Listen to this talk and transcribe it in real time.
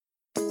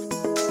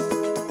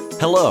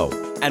Hello,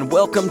 and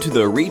welcome to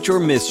the Reach or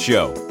Miss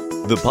Show,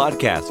 the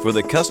podcast for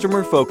the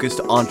customer-focused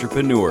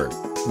entrepreneur,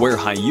 where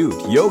Hayut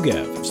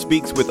Yogev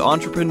speaks with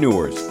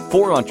entrepreneurs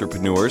for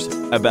entrepreneurs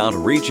about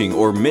reaching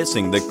or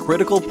missing the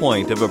critical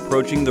point of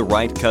approaching the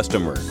right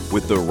customer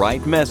with the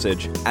right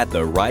message at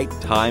the right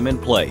time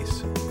and place.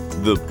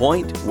 The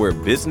point where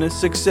business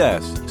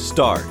success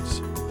starts.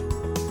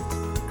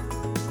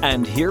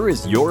 And here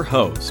is your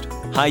host,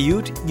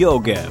 Hayut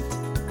Yogev.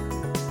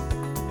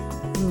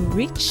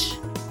 Reach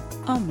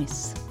or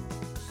Miss,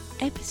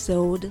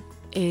 episode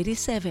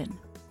 87.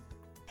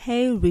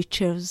 Hey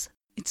Reachers,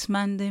 it's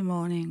Monday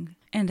morning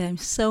and I'm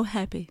so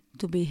happy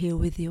to be here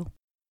with you.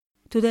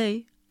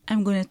 Today,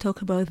 I'm going to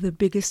talk about the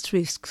biggest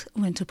risks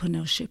of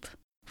entrepreneurship,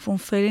 from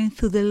failing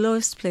through the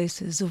lowest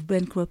places of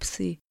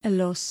bankruptcy, a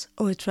loss,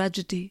 or a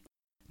tragedy,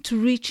 to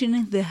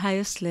reaching the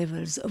highest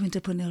levels of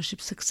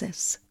entrepreneurship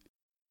success.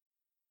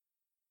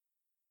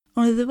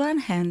 On the one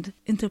hand,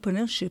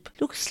 entrepreneurship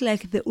looks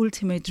like the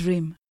ultimate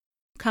dream.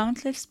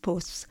 Countless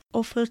posts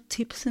offer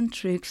tips and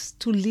tricks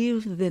to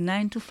leave the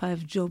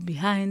 9-to-5 job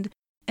behind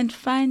and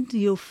find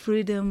your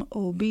freedom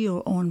or be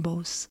your own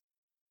boss.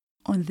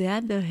 On the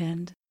other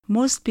hand,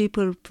 most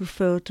people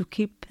prefer to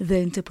keep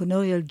the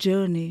entrepreneurial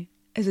journey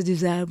as a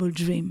desirable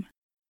dream.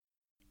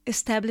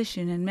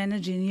 Establishing and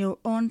managing your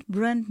own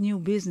brand new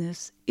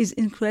business is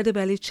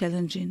incredibly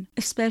challenging,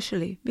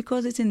 especially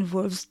because it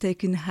involves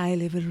taking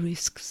high-level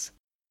risks.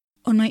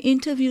 On my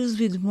interviews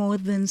with more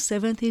than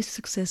 70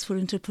 successful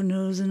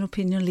entrepreneurs and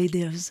opinion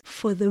leaders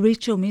for the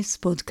Reach or Miss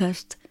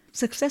podcast,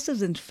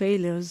 successes and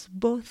failures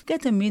both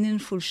get a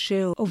meaningful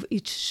share of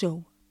each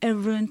show.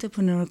 Every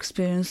entrepreneur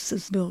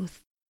experiences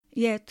both.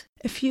 Yet,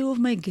 a few of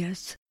my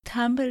guests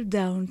tumbled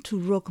down to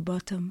rock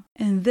bottom,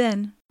 and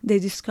then they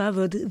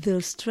discovered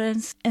their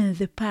strengths and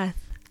the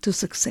path to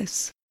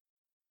success.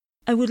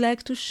 I would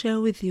like to share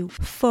with you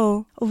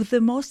 4 of the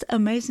most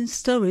amazing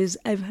stories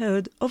I've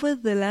heard over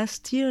the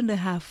last year and a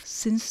half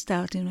since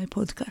starting my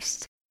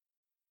podcast.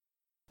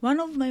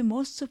 One of my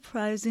most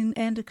surprising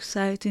and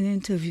exciting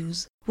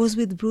interviews was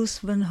with Bruce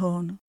Van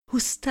Horn, who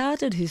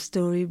started his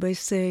story by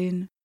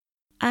saying,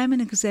 "I'm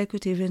an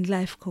executive and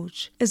life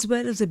coach, as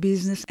well as a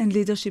business and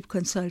leadership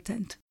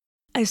consultant.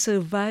 I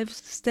survived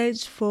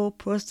stage 4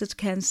 prostate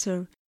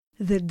cancer,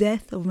 the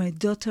death of my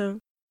daughter,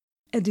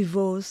 a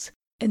divorce,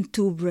 and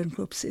 2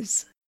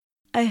 bankruptcies.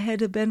 I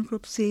had a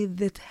bankruptcy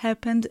that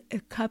happened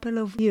a couple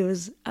of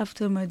years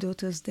after my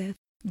daughter's death,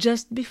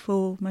 just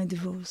before my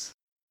divorce.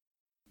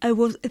 I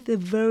was at a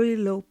very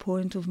low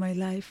point of my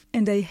life,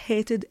 and I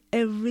hated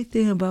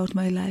everything about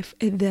my life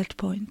at that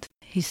point,"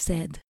 he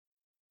said.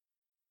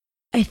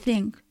 I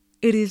think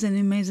it is an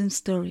amazing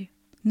story,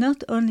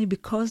 not only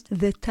because of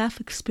the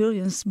tough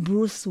experience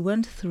Bruce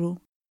went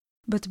through,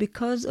 but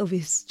because of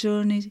his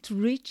journey to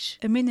reach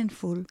a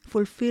meaningful,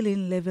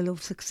 fulfilling level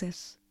of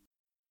success.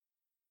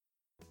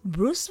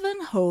 Bruce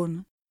Van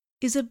Horn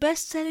is a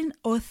best-selling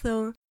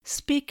author,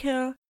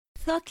 speaker,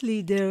 thought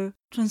leader,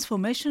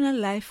 transformational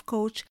life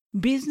coach,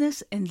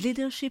 business and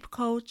leadership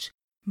coach,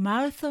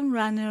 marathon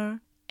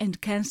runner,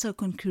 and cancer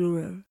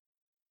conqueror.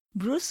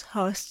 Bruce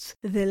hosts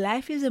the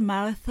Life is a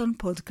Marathon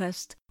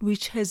podcast,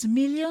 which has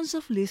millions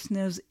of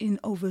listeners in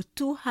over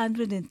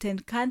 210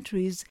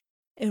 countries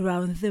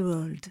around the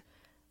world.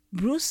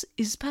 Bruce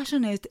is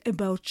passionate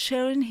about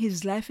sharing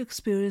his life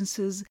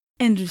experiences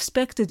and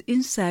respected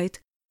insight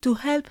to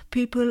help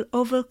people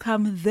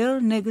overcome their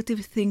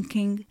negative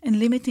thinking and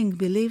limiting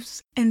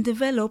beliefs and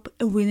develop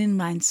a winning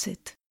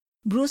mindset.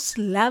 Bruce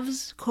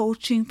loves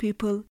coaching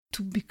people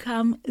to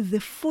become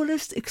the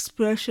fullest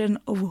expression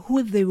of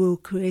who they were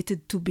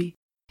created to be.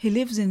 He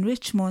lives in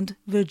Richmond,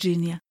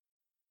 Virginia.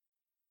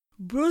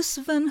 Bruce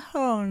Van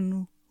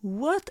Horn,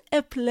 what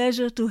a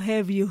pleasure to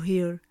have you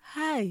here.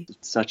 Hi.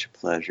 It's such a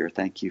pleasure.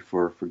 Thank you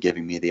for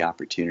giving me the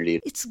opportunity.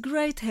 It's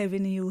great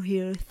having you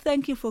here.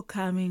 Thank you for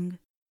coming.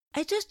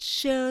 I just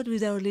shared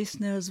with our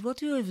listeners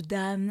what you have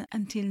done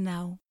until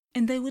now,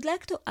 and I would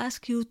like to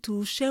ask you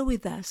to share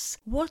with us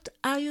what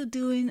are you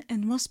doing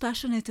and most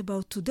passionate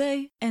about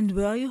today, and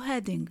where are you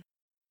heading?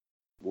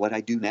 What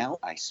I do now,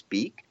 I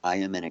speak. I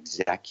am an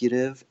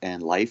executive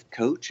and life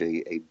coach,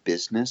 a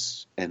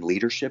business and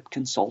leadership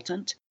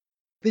consultant.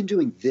 I've been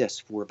doing this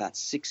for about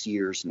 6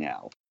 years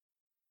now.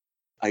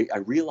 I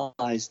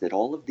realized that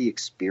all of the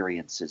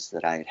experiences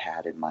that I had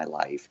had in my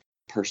life,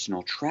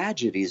 personal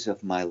tragedies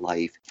of my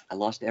life, I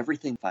lost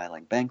everything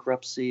filing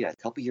bankruptcy a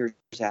couple years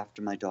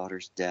after my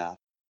daughter's death,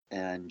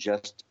 and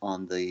just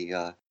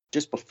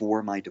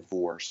before my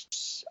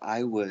divorce,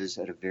 I was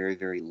at a very,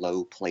 very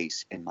low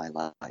place in my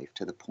life,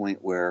 to the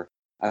point where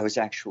I was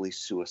actually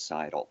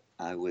suicidal.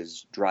 I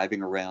was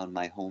driving around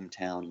my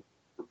hometown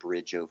for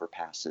bridge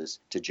overpasses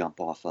to jump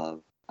off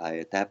of.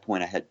 At that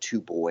point, I had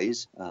 2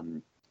 boys.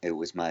 It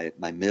was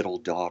my middle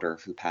daughter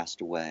who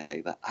passed away,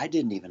 but I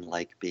didn't even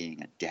like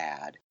being a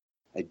dad.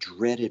 I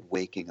dreaded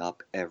waking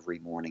up every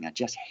morning. I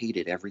just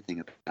hated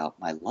everything about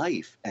my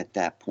life at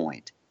that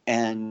point.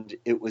 And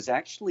it was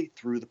actually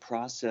through the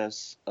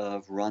process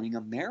of running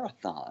a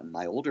marathon.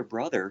 My older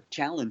brother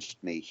challenged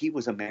me. He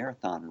was a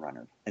marathon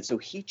runner. And so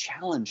he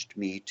challenged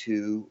me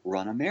to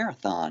run a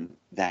marathon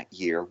that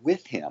year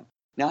with him.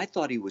 Now, I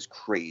thought he was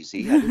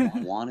crazy. I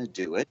didn't want to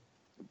do it.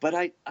 But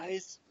I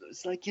was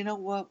like, you know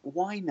what?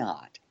 Why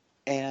not?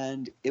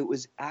 And it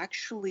was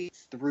actually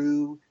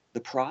through the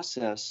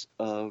process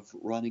of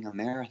running a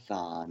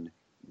marathon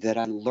that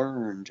I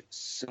learned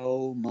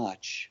so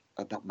much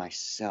about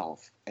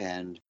myself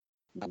and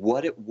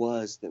what it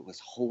was that was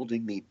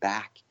holding me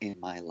back in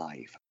my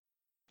life.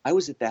 I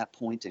was at that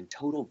point in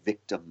total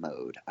victim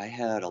mode. I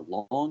had a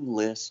long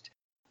list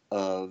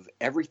of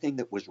everything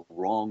that was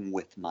wrong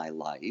with my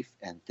life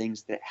and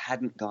things that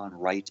hadn't gone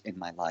right in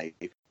my life.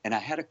 And I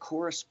had a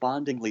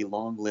correspondingly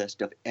long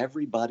list of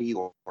everybody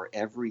or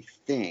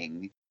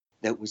everything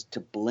that was to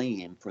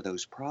blame for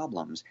those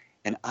problems.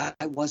 And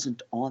I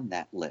wasn't on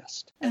that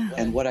list.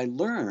 And what I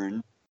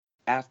learned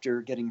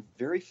after getting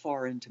very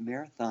far into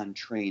marathon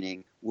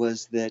training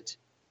was that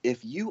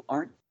if you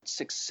aren't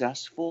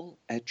successful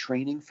at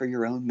training for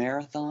your own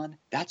marathon,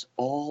 that's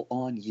all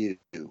on you.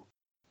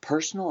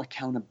 Personal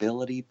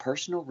accountability,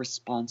 personal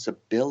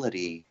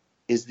responsibility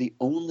is the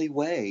only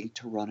way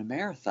to run a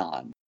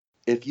marathon.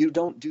 If you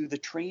don't do the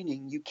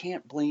training, you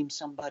can't blame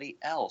somebody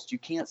else. You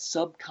can't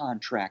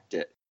subcontract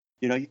it.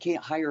 You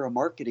can't hire a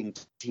marketing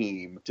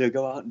team to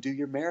go out and do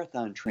your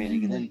marathon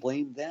training and then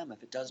blame them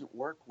if it doesn't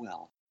work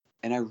well.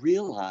 And I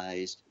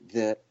realized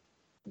that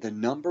the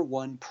number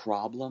one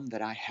problem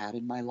that I had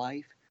in my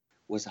life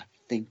was a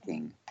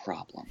thinking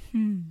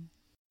problem.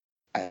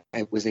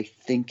 It was a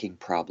thinking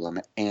problem.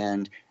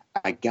 And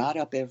I got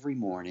up every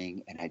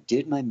morning and I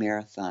did my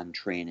marathon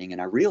training.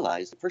 And I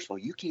realized, first of all,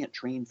 you can't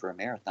train for a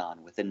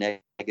marathon with a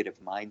negative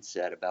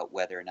mindset about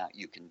whether or not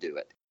you can do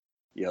it.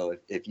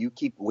 If you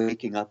keep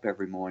waking up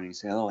every morning and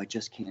say, oh, I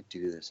just can't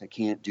do this, I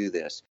can't do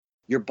this,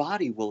 your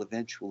body will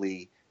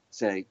eventually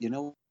say, you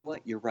know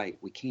what, you're right,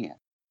 we can't.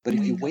 But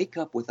if you wake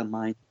up with a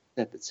mindset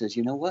that says,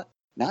 you know what,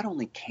 not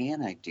only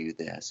can I do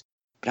this,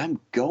 but I'm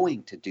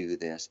going to do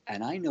this,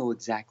 and I know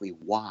exactly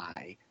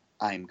why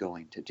I'm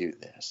going to do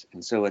this.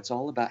 And so it's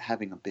all about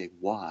having a big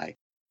why.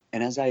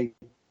 And as I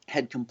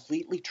had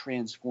completely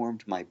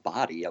transformed my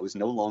body, I was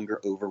no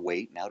longer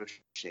overweight and out of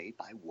shape.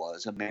 I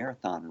was a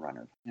marathon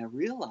runner. And I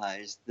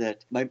realized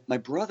that my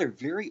brother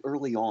very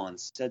early on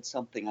said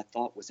something I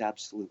thought was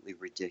absolutely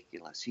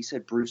ridiculous. He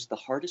said, Bruce, the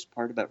hardest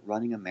part about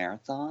running a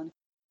marathon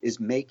is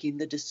making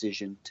the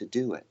decision to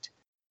do it.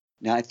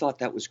 Now, I thought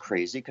that was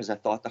crazy because I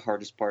thought the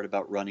hardest part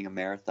about running a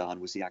marathon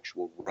was the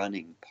actual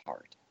running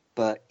part.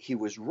 But he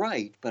was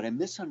right, but I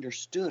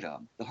misunderstood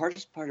him. The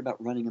hardest part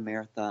about running a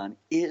marathon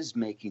is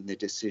making the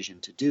decision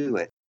to do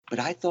it. But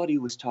I thought he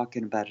was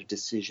talking about a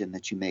decision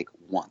that you make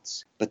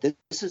once. But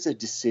this is a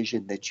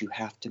decision that you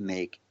have to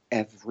make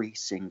every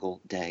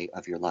single day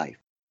of your life.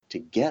 To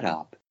get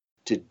up,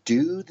 to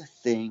do the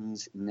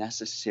things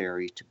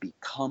necessary to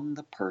become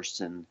the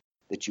person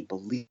that you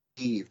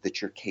believe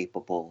that you're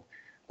capable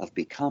of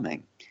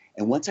becoming.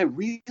 And once I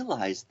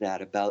realized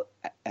that about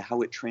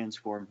how it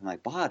transformed my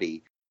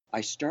body, I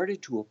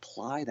started to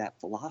apply that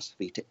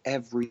philosophy to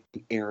every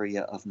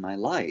area of my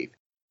life.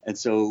 And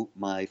so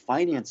my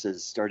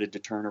finances started to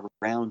turn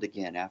around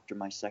again after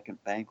my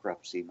second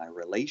bankruptcy. My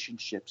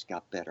relationships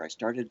got better. I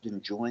started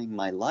enjoying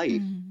my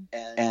life.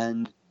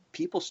 And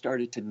people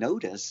started to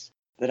notice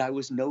that I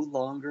was no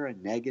longer a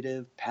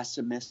negative,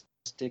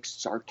 pessimistic,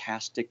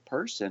 sarcastic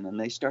person. And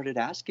they started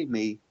asking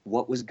me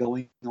what was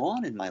going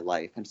on in my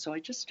life. And so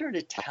I just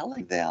started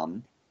telling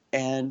them.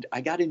 And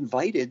I got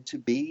invited to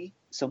be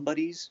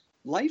somebody's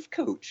life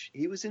coach.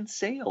 He was in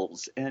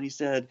sales and he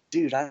said,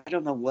 dude, I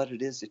don't know what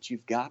it is that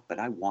you've got, but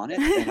I want it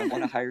and I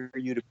want to hire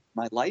you to be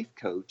my life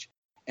coach.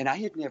 And I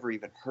had never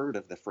even heard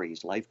of the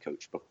phrase life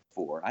coach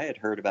before. I had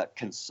heard about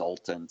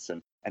consultants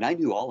and I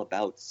knew all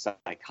about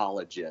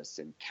psychologists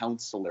and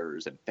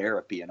counselors and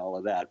therapy and all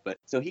of that. But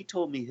so he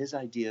told me his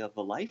idea of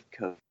a life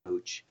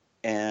coach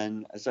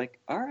and I was like,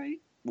 all right,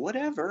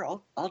 whatever,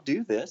 I'll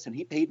do this. And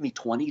he paid me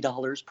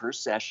 $20 per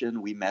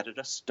session. We met at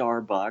a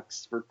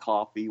Starbucks for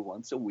coffee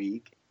once a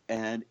week.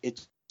 And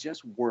it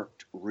just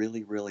worked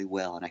really, really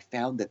well. And I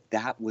found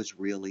that was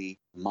really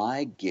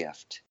my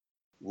gift,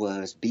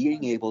 was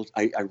being able –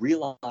 I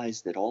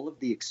realized that all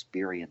of the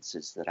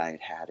experiences that I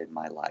had had in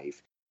my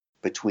life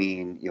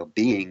between,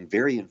 being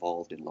very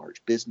involved in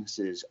large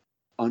businesses,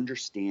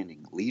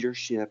 understanding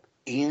leadership,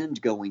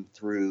 and going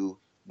through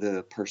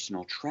the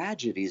personal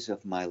tragedies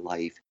of my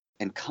life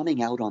and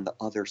coming out on the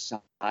other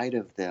side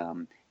of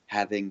them,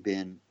 having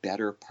been a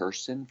better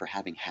person for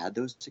having had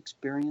those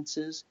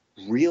experiences,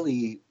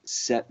 really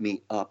set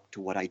me up to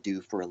what I do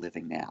for a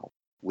living now,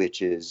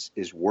 which is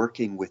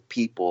working with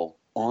people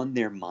on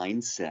their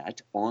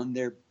mindset, on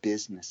their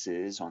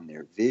businesses, on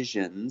their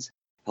visions,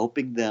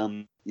 helping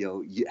them,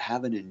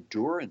 have an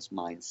endurance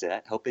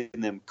mindset, helping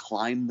them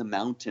climb the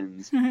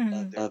mountains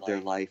of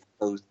their life,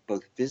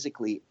 both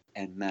physically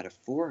and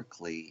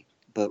metaphorically.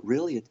 But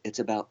really, it's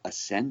about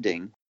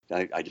ascending.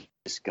 I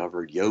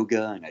discovered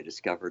yoga and I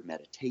discovered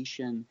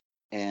meditation.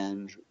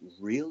 And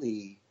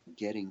really,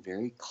 getting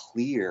very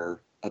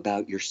clear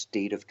about your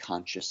state of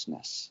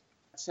consciousness.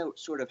 So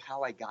sort of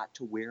how I got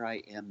to where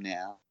I am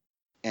now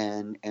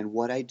and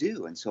what I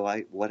do. And so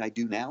what I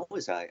do now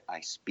is I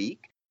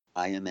speak.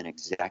 I am an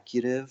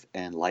executive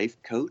and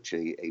life coach,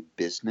 a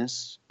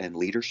business and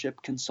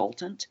leadership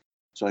consultant.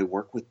 So I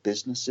work with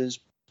businesses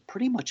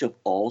pretty much of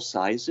all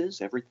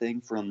sizes,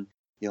 everything from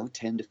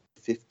 10 to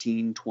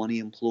 15, 20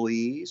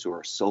 employees or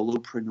a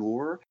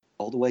solopreneur,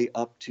 all the way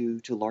up to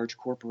large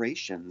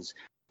corporations.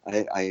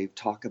 I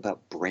talk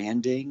about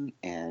branding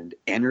and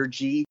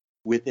energy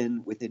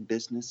within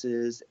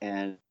businesses,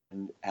 and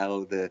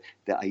how the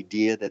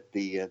idea that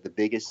the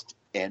biggest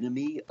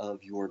enemy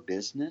of your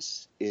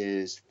business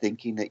is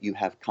thinking that you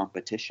have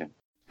competition.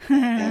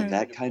 And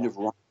that kind of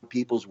runs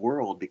people's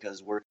world,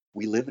 because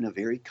we live in a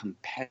very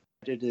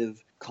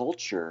competitive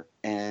culture.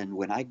 And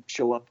when I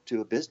show up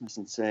to a business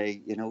and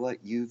say, you know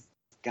what, you've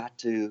got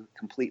to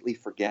completely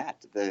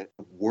forget the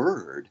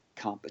word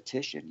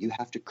competition. You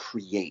have to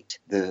create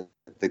the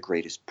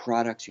greatest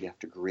products. You have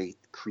to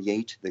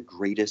create the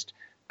greatest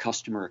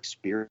customer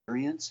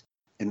experience.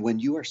 And when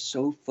you are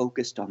so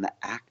focused on the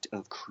act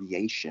of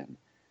creation,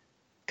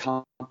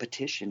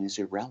 competition is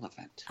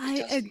irrelevant.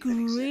 I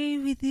agree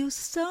with you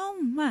so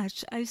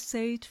much. I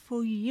say it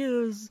for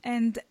years,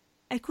 and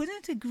I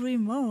couldn't agree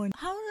more.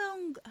 How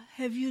long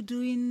have you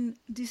doing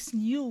this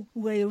new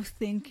way of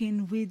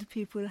thinking with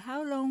people?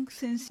 How long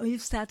since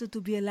you've started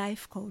to be a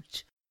life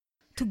coach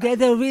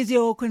together with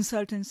your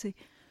consultancy?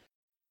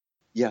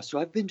 Yeah, so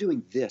I've been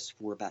doing this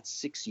for about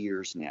 6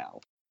 years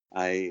now.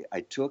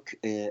 I took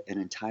an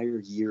entire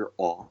year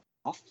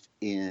off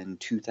in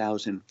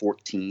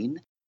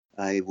 2014.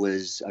 I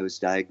was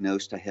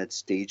diagnosed. I had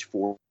stage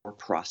 4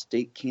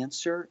 prostate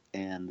cancer,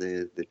 and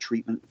the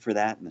treatment for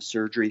that and the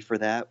surgery for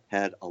that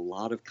had a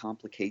lot of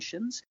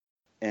complications.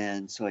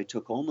 And so I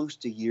took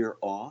almost a year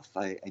off.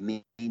 I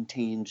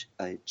maintained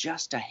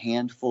just a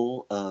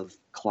handful of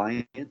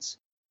clients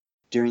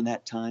during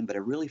that time, but I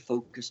really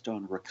focused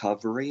on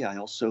recovery. I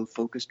also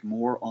focused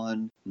more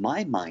on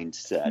my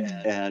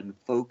mindset and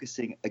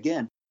focusing.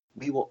 Again,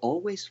 we will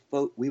always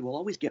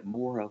get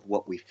more of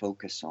what we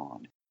focus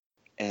on.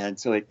 And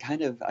so it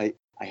kind of, I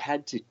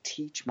had to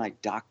teach my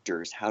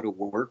doctors how to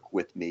work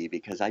with me,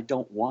 because I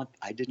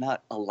did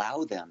not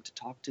allow them to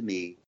talk to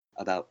me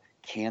about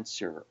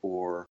cancer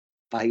or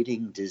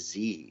fighting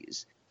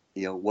disease.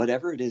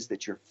 Whatever it is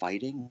that you're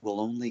fighting will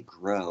only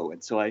grow.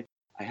 And so I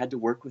had to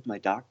work with my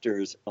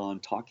doctors on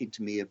talking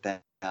to me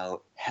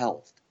about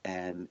health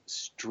and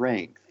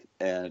strength.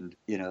 And,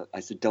 I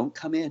said, don't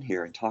come in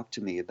here and talk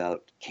to me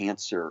about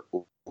cancer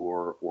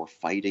or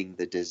fighting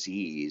the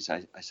disease.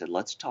 I said,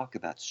 let's talk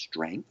about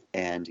strength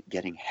and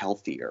getting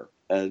healthier.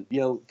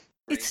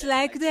 It's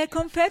like they're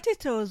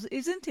competitors,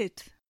 isn't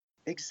it?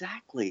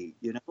 Exactly.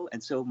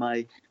 And so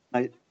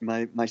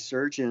my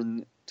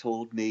surgeon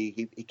told me,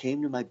 he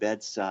came to my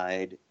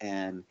bedside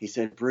and he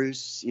said,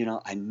 Bruce,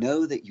 I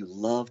know that you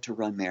love to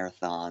run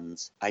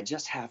marathons. I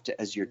just have to,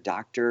 as your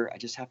doctor, I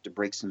just have to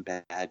break some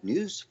bad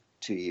news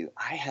to you.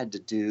 I had to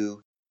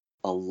do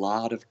a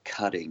lot of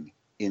cutting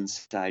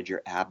inside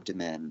your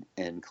abdomen,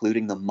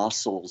 including the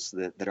muscles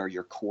that are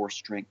your core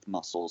strength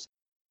muscles.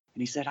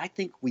 And he said, I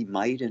think we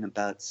might in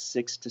about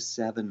 6 to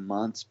 7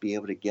 months be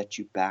able to get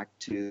you back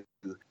to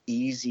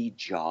easy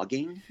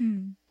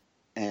jogging.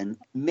 And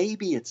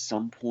maybe at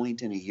some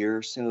point in a year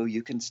or so,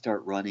 you can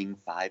start running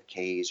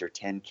 5Ks or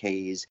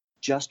 10Ks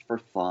just for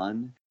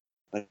fun.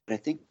 But I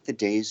think the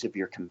days of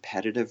your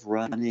competitive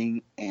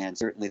running and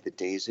certainly the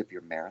days of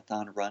your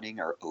marathon running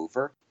are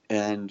over.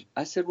 And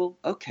I said, well,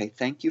 okay,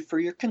 thank you for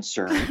your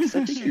concern. Because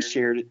I think he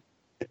shared it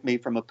with me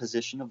from a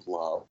position of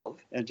love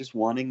and just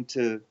wanting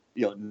to,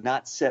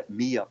 not set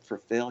me up for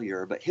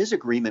failure. But his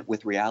agreement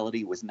with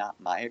reality was not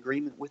my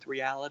agreement with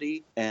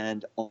reality.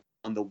 And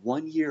on the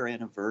 1-year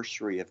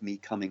anniversary of me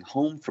coming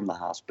home from the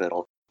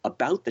hospital,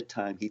 about the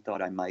time he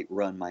thought I might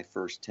run my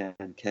first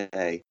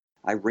 10K,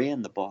 I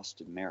ran the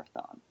Boston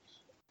Marathon.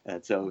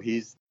 And so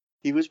he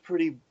was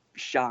pretty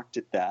shocked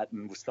at that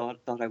and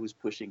thought I was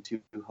pushing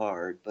too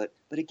hard. But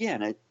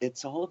again,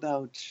 it's all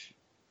about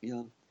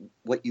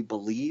what you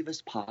believe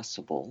is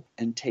possible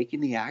and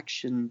taking the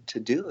action to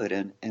do it,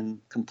 and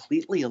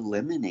completely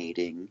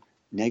eliminating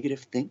negative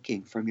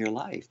thinking from your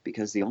life,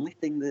 because the only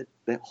thing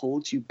that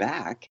holds you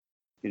back,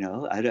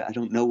 I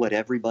don't know what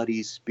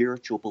everybody's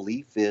spiritual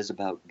belief is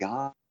about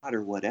God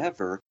or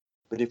whatever,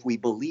 but if we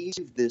believe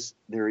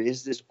there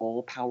is this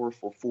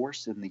all-powerful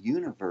force in the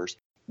universe,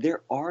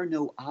 there are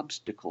no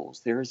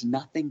obstacles. There is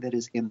nothing that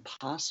is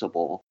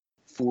impossible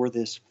for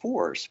this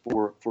force,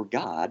 for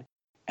God.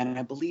 And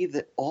I believe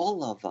that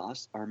all of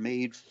us are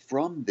made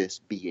from this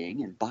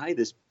being and by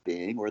this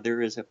being, or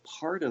there is a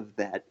part of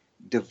that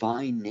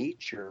divine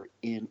nature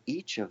in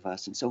each of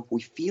us. And so if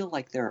we feel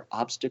like there are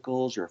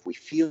obstacles, or if we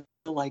feel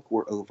like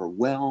we're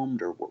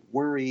overwhelmed, or we're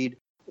worried,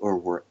 or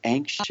we're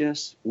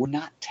anxious, we're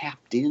not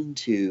tapped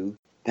into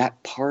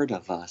that part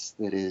of us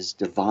that is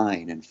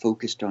divine and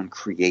focused on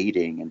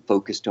creating and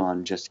focused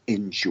on just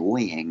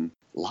enjoying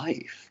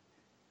life.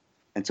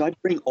 And so I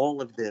bring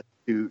all of this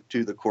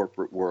to the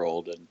corporate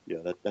world, and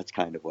that's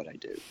kind of what I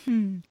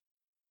do.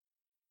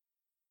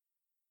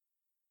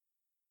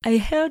 I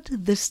heard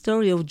the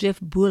story of Jeff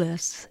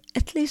Bullas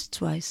at least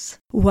twice.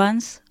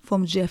 Once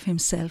from Jeff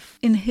himself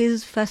in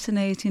his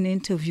fascinating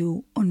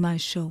interview on my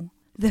show.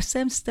 The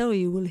same story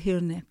you will hear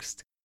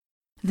next.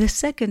 The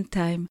second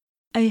time,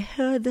 I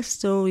heard the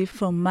story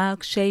from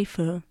Mark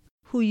Schaefer,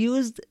 who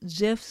used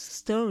Jeff's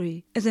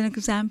story as an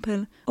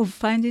example of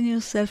finding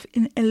yourself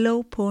in a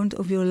low point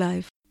of your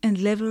life and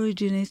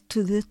leveraging it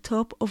to the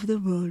top of the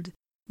world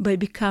by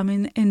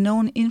becoming a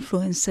known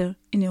influencer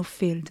in your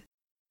field.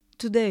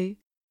 Today,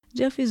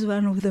 Jeff is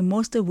one of the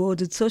most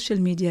awarded social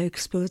media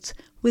experts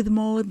with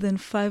more than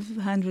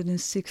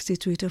 560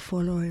 Twitter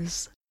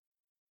followers.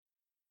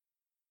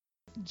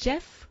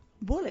 Jeff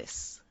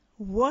Bullas,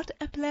 what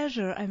a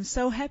pleasure. I'm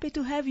so happy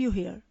to have you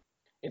here.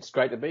 It's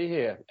great to be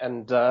here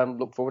and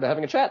look forward to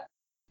having a chat.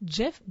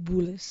 Jeff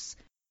Bullas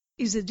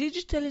is a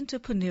digital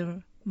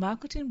entrepreneur,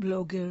 marketing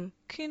blogger,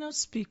 keynote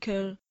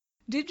speaker,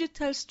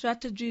 digital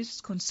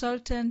strategist,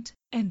 consultant,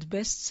 and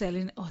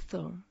best-selling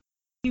author.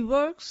 He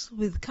works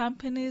with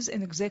companies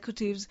and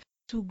executives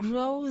to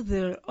grow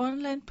their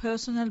online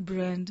personal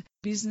brand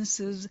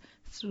businesses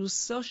through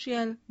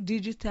social,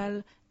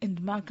 digital,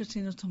 and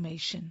marketing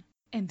automation.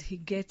 And he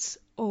gets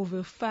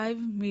over 5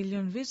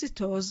 million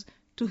visitors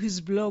to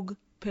his blog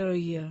per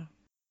year.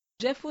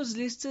 Jeff was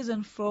listed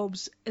on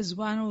Forbes as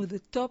one of the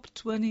top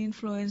 20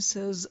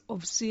 influencers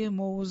of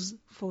CMOs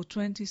for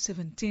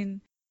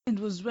 2017 and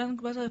was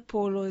ranked by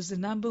Apollo as the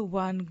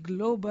 #1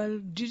 global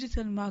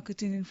digital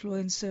marketing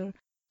influencer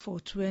for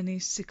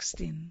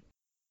 2016.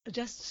 I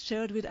just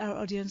shared with our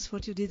audience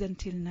what you did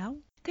until now.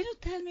 Can you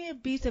tell me a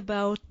bit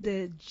about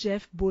the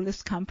Jeff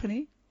Bullas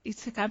company?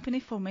 It's a company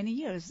for many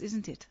years,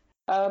 isn't it?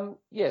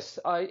 Yes,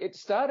 it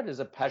started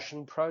as a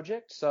passion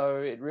project, so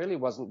it really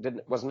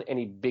wasn't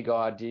any big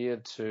idea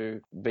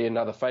to be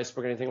another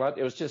Facebook or anything like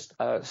that. It was just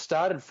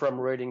started from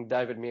reading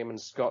David Meerman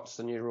Scott's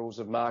The New Rules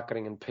of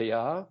Marketing and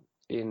PR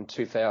in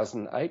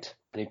 2008,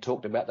 and he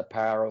talked about the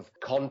power of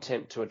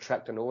content to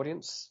attract an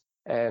audience.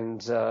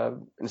 And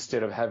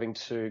instead of having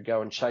to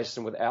go and chase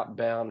them with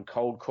outbound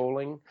cold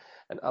calling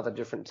and other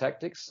different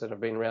tactics that have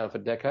been around for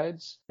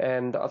decades.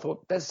 And I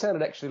thought that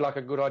sounded actually like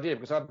a good idea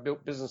because I've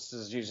built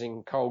businesses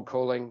using cold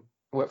calling,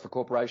 worked for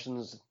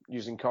corporations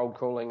using cold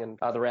calling and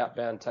other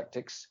outbound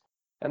tactics.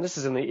 And this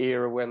is in the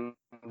era when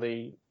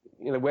the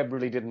web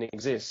really didn't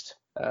exist.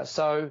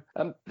 So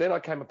then I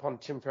came upon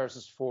Tim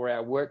Ferriss's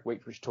 4-Hour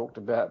Workweek, which talked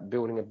about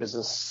building a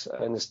business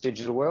in this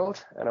digital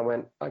world. And I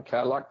went, okay,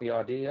 I like the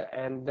idea.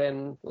 And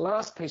then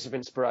last piece of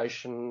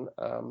inspiration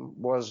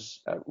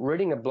was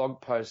reading a blog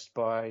post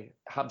by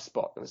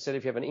HubSpot. And it said,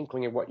 if you have an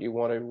inkling of what you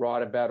want to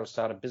write about or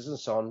start a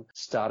business on,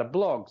 start a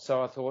blog.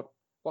 So I thought,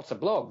 what's a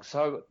blog?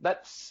 So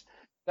that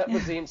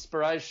was the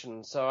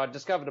inspiration. So I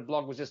discovered a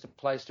blog was just a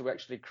place to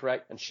actually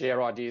create and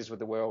share ideas with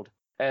the world.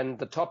 And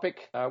the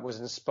topic was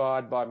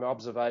inspired by my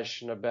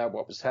observation about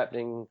what was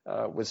happening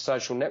with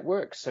social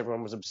networks.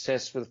 Everyone was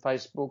obsessed with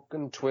Facebook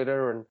and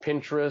Twitter and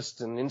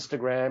Pinterest and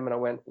Instagram. And I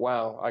went,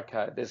 wow,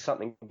 okay, there's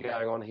something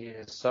going on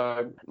here.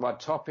 So my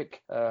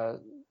topic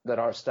that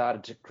I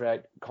started to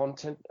create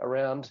content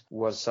around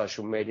was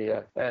social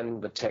media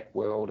and the tech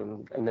world.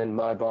 And then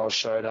mobile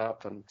showed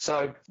up. And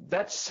so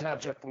that's how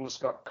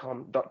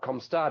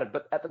jeffbullas.com started.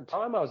 But at the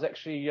time, I was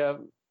actually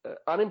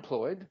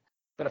unemployed.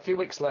 But a few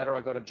weeks later,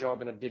 I got a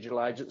job in a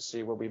digital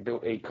agency where we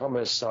built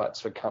e-commerce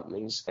sites for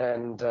companies.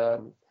 And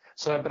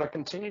but I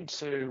continued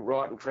to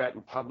write and create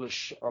and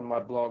publish on my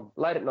blog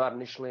late at night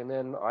initially. And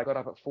then I got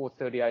up at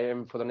 4:30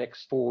 a.m. for the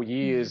next 4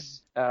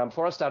 years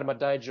before I started my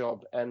day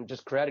job and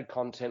just created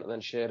content and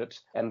then shared it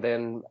and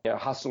then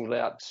hustled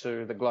out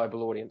to the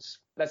global audience.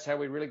 That's how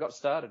we really got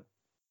started.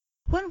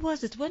 When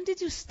was it? When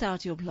did you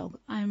start your blog?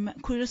 I'm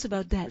curious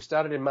about that. We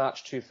started in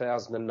March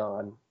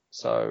 2009.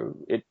 So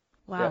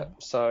Wow. Yeah,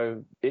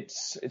 so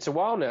it's a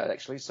while now,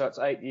 actually. So it's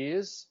 8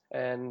 years.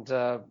 And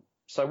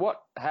so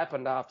what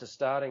happened after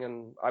starting,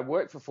 and I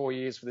worked for 4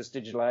 years for this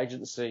digital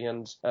agency,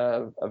 and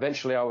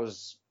eventually I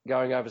was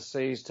going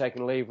overseas,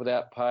 taking leave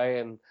without pay,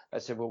 and they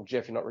said, well,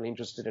 Jeff, you're not really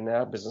interested in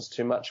our business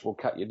too much. We'll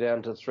cut you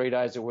down to 3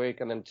 days a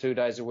week and then 2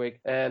 days a week.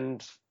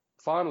 And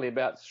finally,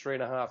 about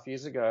 3.5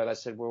 years ago, they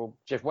said, well,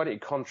 Jeff, why don't you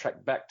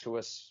contract back to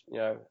us,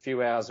 a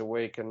few hours a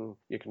week and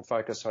you can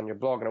focus on your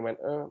blog? And I went,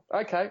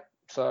 okay.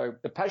 So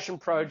the passion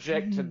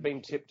project had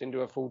been tipped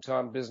into a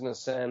full-time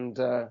business, and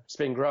it's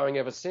been growing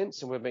ever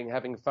since, and we've been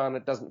having fun.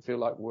 It doesn't feel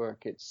like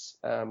work. It's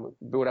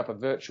built up a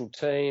virtual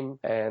team,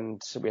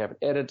 and we have an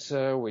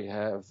editor, we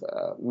have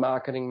a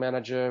marketing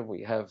manager,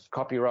 we have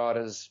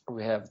copywriters,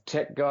 we have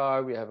tech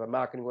guy, we have a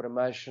marketing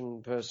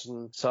automation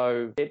person.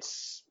 So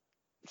it's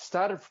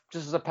started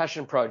just as a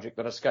passion project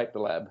that escaped the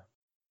lab.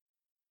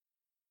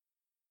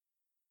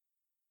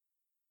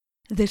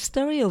 The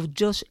story of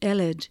Josh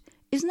Elledge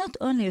is not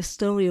only a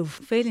story of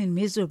failing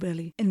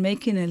miserably and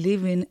making a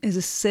living as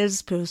a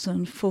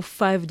salesperson for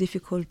 5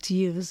 difficult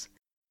years.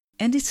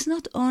 And it's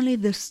not only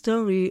the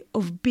story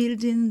of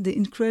building the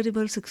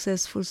incredible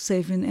successful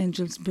Saving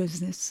Angels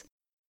business.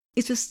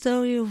 It's a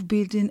story of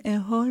building a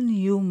whole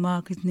new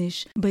market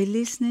niche by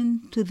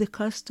listening to the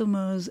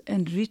customers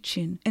and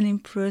reaching an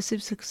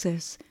impressive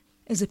success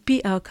as a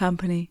PR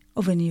company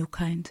of a new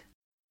kind.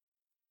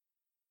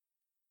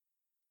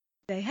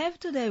 I have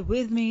today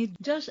with me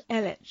Josh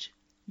Elledge.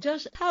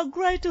 Josh, how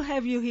great to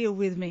have you here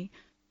with me.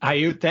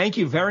 Hayut, thank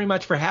you very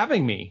much for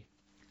having me.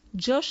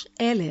 Josh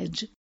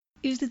Elledge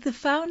is the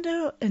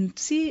founder and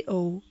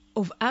CEO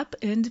of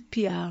Upend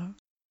PR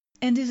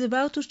and is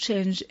about to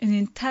change an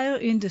entire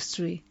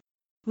industry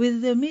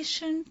with the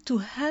mission to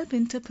help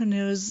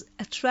entrepreneurs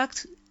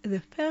attract the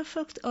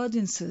perfect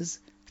audiences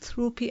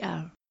through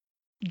PR.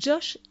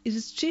 Josh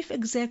is Chief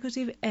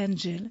Executive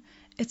Angel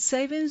at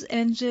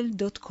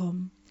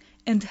SavingsAngel.com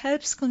and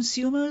helps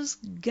consumers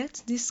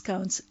get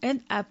discounts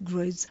and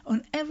upgrades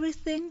on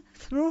everything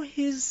through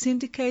his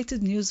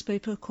syndicated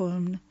newspaper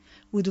column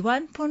with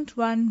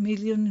 1.1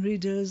 million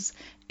readers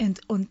and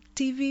on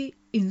TV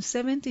in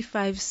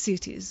 75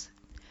 cities.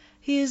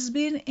 He has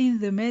been in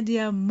the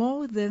media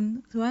more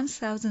than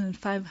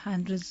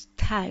 1,500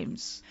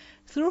 times.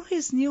 Through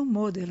his new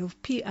model of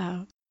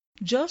PR,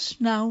 Josh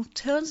now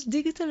turns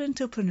digital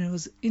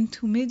entrepreneurs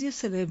into media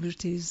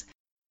celebrities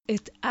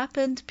at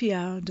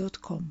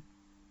upendpr.com.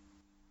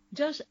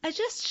 Josh, I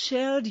just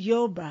shared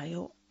your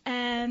bio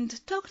and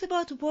talked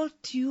about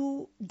what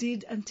you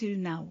did until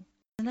now.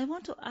 And I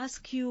want to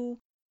ask you,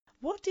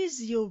 what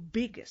is your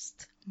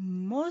biggest,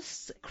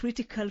 most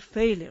critical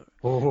failure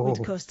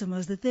with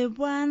customers, the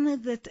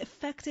one that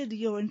affected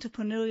your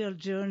entrepreneurial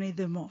journey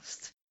the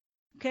most?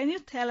 Can you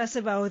tell us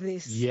about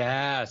this?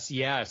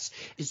 Yes.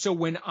 So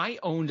when I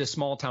owned a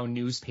small town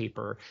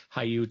newspaper,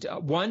 Hayut,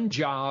 one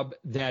job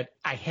that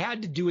I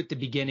had to do at the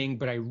beginning,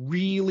 but I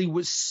really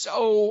was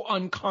so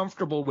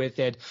uncomfortable with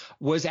it,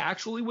 was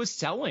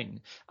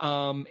selling.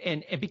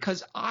 And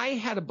because I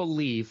had a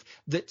belief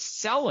that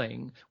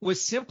selling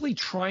was simply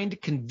trying to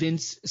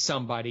convince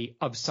somebody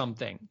of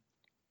something.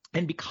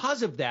 And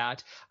because of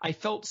that, I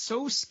felt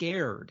so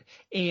scared,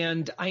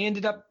 and I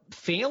ended up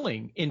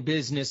failing in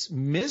business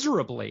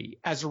miserably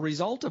as a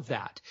result of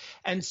that.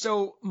 And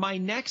so my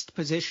next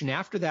position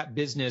after that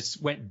business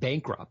went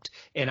bankrupt,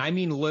 and I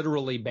mean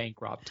literally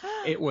bankrupt.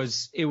 It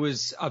was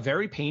a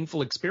very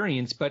painful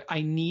experience, but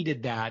I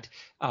needed that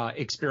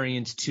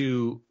experience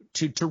to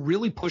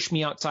really push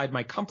me outside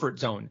my comfort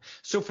zone.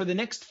 So for the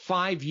next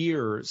 5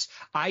 years,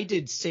 I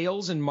did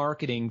sales and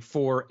marketing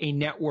for a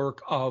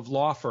network of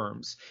law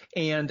firms.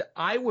 And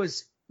I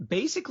was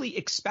basically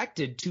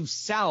expected to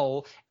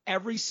sell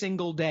every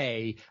single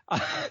day,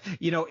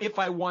 if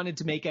I wanted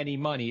to make any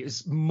money.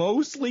 It's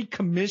mostly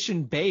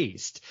commission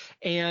based.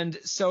 And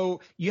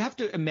so you have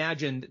to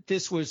imagine that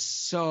this was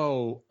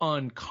so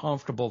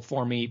uncomfortable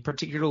for me,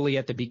 particularly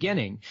at the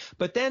beginning.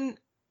 But then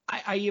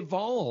I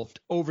evolved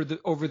over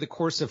the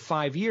course of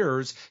 5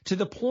 years to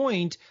the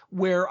point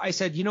where I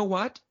said, you know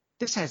what?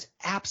 This has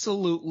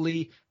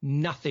absolutely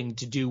nothing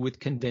to do with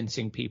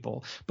convincing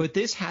people, but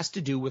this has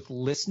to do with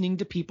listening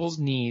to people's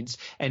needs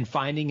and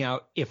finding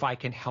out if I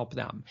can help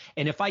them.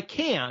 And if I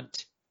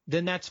can't,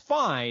 then that's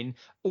fine.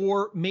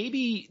 Or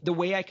maybe the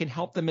way I can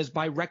help them is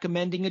by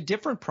recommending a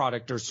different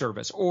product or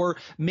service or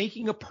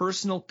making a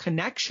personal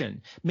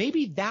connection.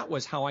 Maybe that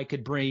was how I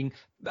could bring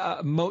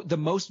the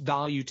most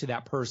value to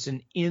that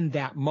person in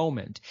that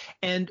moment.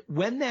 And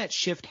when that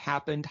shift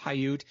happened,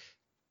 Hayut,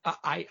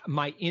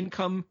 my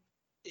income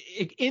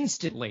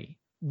instantly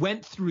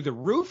went through the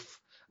roof.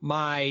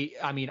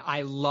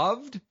 I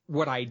loved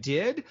what I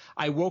did.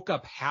 I woke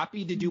up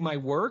happy to do my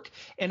work,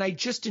 and I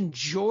just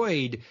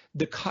enjoyed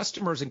the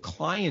customers and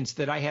clients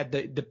that I had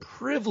the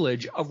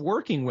privilege of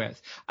working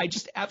with. I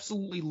just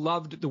absolutely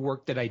loved the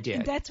work that I did.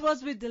 And that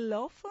was with the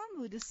law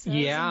firm, with the sales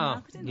and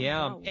marketing?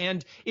 Yeah. Wow.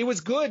 And it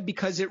was good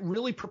because it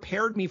really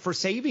prepared me for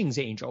Savings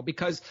Angel,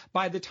 because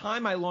by the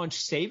time I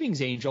launched Savings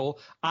Angel,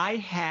 I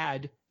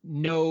had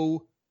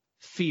no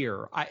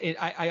fear.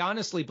 I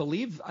honestly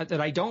believe that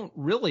I don't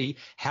really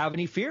have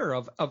any fear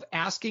of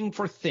asking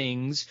for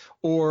things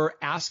or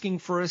asking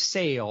for a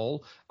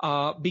sale,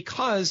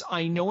 because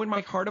I know in my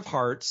heart of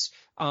hearts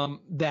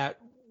that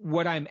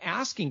what I'm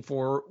asking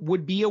for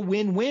would be a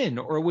win-win,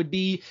 or would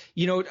be,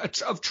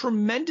 of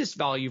tremendous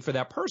value for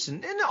that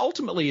person. And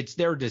ultimately it's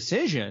their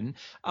decision.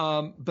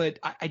 But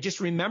I just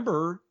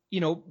remember,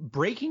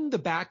 breaking the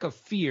back of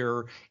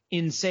fear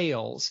in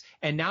sales.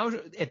 And now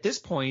at this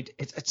point,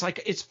 it's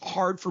like, it's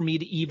hard for me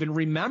to even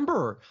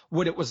remember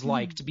what it was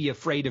like to be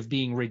afraid of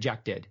being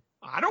rejected.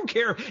 I don't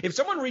care if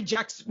someone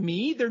rejects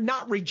me, they're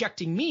not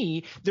rejecting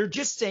me. They're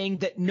just saying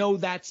that, no,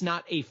 that's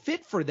not a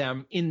fit for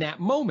them in that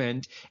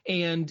moment.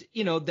 And,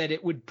 that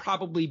it would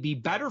probably be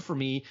better for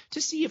me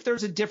to see if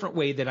there's a different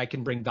way that I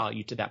can bring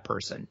value to that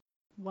person.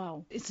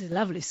 Wow. It's a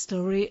lovely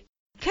story.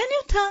 Can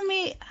you tell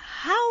me,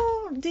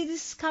 how did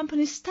this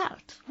company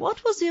start?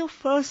 What was your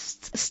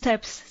first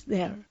steps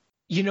there?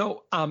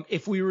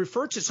 If we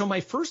refer to, so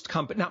my first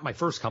company, not my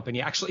first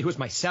company, actually it was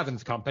my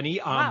seventh company,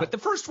 but the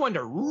first one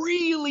to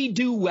really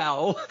do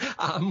well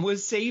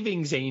was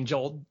Savings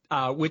Angel,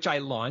 which I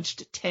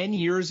launched 10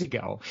 years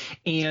ago.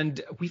 And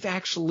we've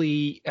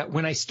actually,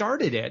 when I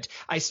started it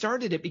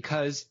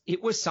because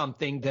it was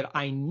something that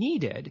I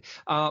needed.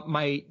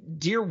 My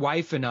dear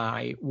wife and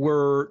I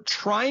were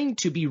trying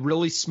to be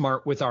really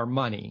smart with our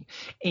money.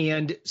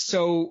 And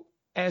so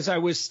as I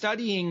was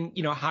studying,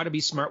 how to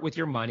be smart with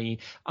your money,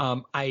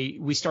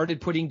 we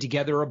started putting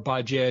together a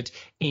budget.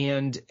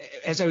 And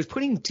as I was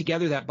putting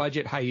together that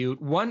budget, Hayut,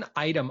 one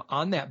item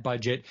on that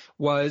budget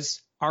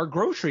was our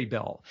grocery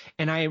bill.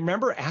 And I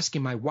remember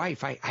asking my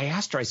wife, I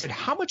asked her, I said,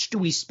 how much do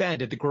we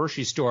spend at the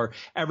grocery store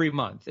every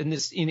month? And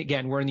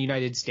again, we're in the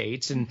United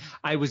States. And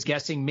I was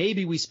guessing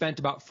maybe we spent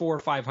about $400 or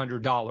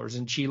 $500.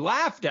 And she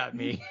laughed at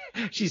me.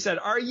 She said,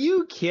 are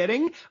you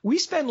kidding? We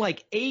spend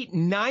like $800,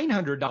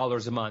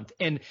 $900 a month.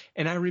 And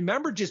I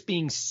remember just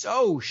being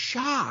so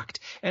shocked.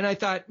 And I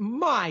thought,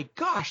 my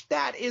gosh,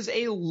 that is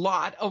a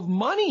lot of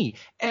money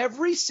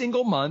every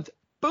single month.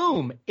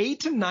 Boom, $800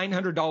 to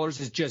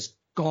 $900 is just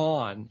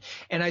gone.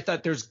 And I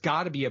thought there's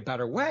got to be a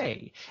better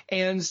way.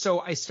 And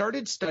so I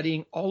started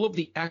studying all of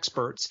the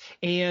experts,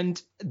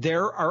 and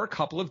there are a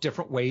couple of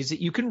different ways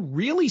that you can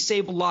really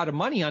save a lot of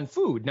money on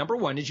food. Number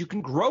one is you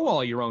can grow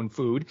all your own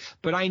food,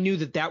 but I knew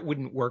that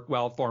wouldn't work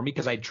well for me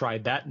because I'd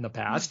tried that in the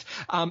past.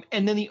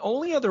 And then the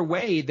only other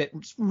way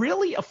that's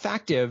really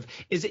effective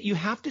is that you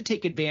have to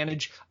take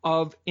advantage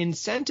of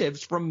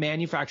incentives from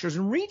manufacturers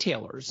and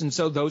retailers. And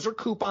so those are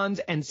coupons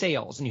and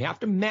sales, and you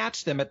have to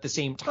match them at the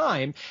same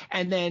time.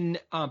 And then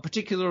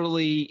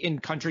particularly in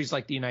countries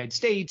like the United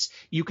States,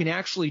 you can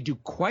actually do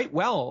quite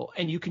well,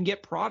 and you can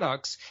get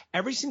products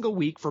every single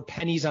week for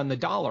pennies on the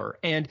dollar.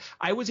 And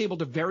I was able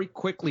to very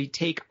quickly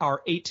take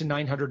our $800 to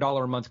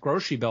 $900 a month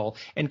grocery bill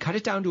and cut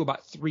it down to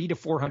about $300 to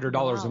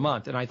 $400 a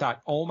month. And I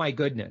thought, oh my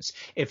goodness,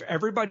 if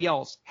everybody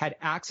else had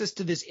access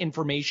to this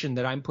information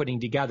that I'm putting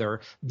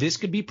together, this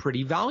could be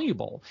pretty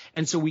valuable.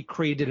 And so we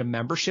created a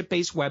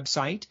membership-based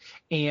website,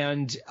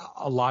 and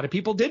a lot of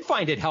people did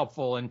find it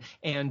helpful.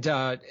 And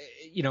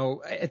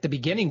at the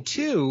beginning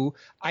too,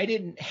 I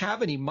didn't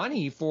have any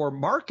money for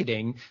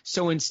marketing.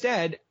 So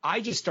instead,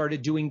 I just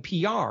started doing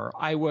PR.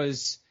 I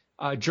was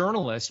a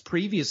journalist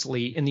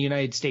previously in the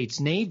United States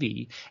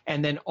Navy,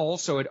 and then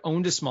also had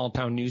owned a small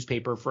town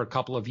newspaper for a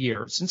couple of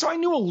years. And so I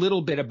knew a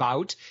little bit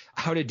about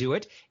how to do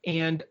it.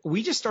 And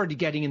we just started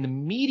getting in the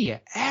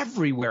media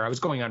everywhere. I was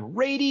going on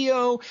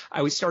radio.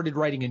 I started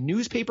writing a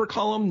newspaper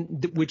column,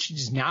 which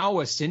is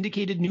now a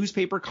syndicated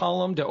newspaper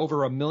column to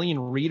over 1 million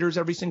readers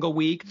every single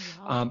week.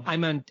 Wow.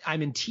 I'm in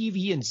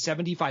TV in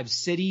 75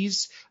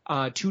 cities,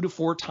 2 to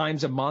 4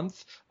 times a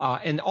month.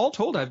 And all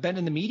told, I've been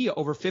in the media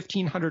over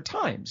 1,500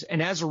 times.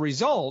 And as a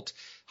result,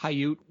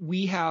 Hayut,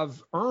 we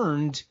have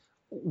earned,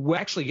 we're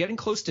actually getting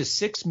close to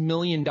 $6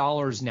 million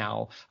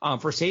now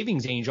for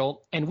Savings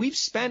Angel, and we've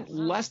spent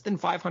less than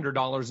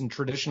 $500 in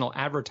traditional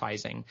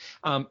advertising.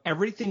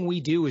 Everything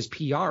we do is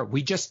PR.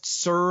 We just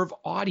serve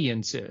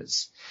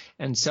audiences.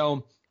 And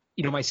so,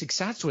 my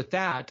success with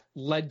that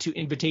led to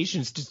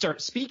invitations to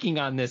start speaking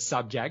on this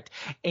subject.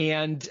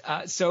 And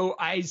so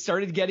I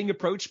started getting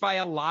approached by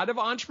a lot of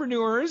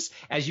entrepreneurs,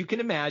 as you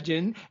can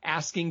imagine,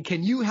 asking,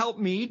 can you help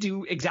me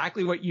do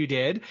exactly what you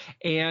did?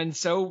 And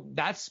so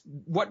that's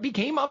what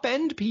became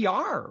Upend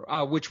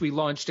PR, which we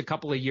launched a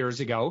couple of years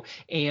ago.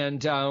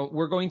 And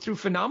we're going through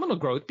phenomenal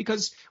growth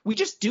because we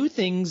just do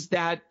things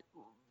that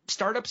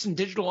startups and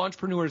digital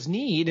entrepreneurs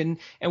need, and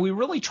we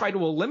really try to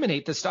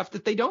eliminate the stuff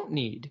that they don't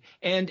need.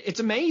 And it's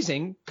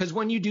amazing because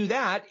when you do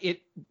that,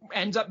 it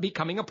ends up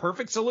becoming a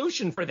perfect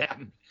solution for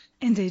them.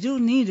 And they do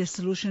need a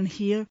solution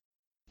here.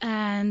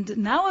 And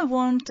now I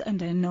want,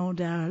 and I know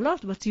there are a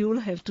lot, but you will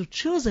have to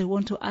choose. I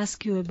want to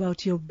ask you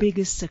about your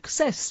biggest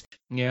success.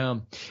 Yeah.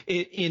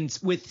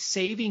 With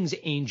Savings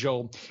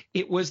Angel,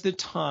 it was the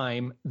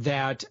time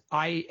that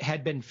I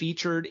had been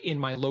featured in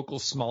my local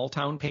small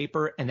town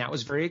paper, and that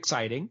was very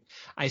exciting.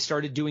 I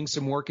started doing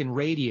some work in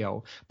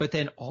radio, but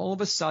then all of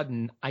a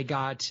sudden I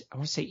got, I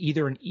want to say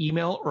either an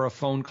email or a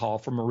phone call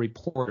from a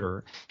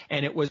reporter,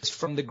 and it was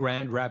from the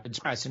Grand Rapids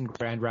Press in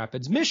Grand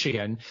Rapids,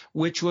 Michigan,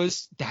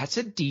 that's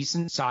a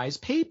decent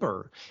sized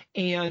paper.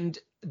 And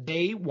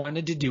they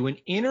wanted to do an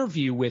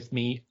interview with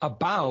me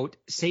about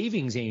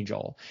Savings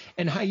Angel.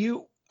 And how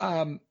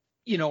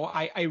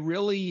I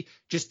really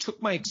just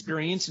took my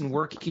experience in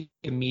working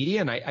in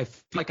media, and I feel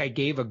like I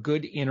gave a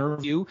good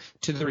interview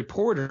to the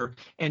reporter.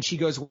 And she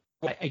goes, well,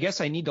 I guess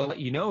I need to let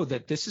you know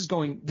that this is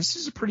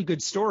a pretty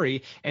good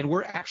story, and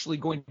we're actually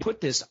going to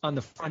put this on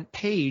the front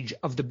page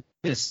of the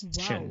business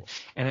section. Wow.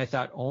 And I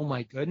thought, oh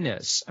my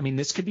goodness, I mean,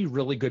 this could be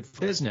really good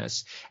for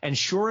business. And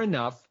sure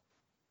enough,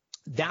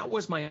 that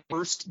was my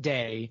first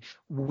day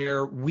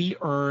where we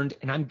earned,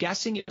 and I'm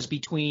guessing it was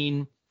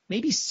between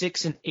maybe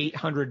 $600 and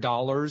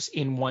 $800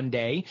 in one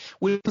day,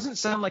 which doesn't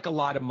sound like a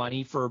lot of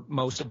money for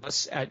most of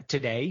us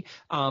today.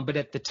 But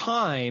at the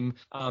time,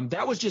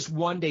 that was just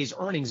one day's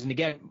earnings. And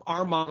again,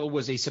 our model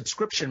was a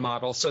subscription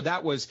model. So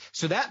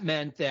that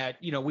meant that,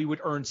 we would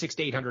earn $600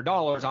 to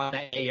 $800 on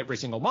that day every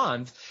single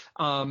month.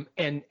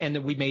 And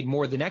then we made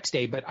more the next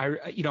day. But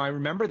I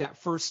remember that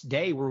first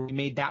day where we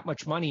made that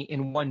much money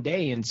in one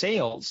day in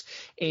sales.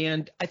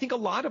 And I think a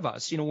lot of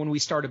us, when we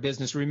start a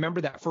business,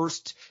 remember that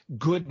first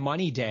good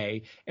money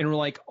day and we're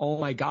like, oh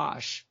my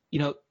gosh,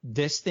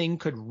 this thing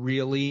could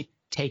really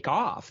take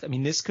off. I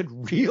mean, this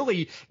could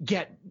really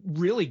get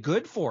really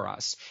good for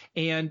us.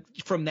 And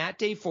from that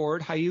day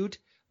forward, Hayut,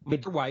 my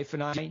wife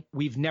and I,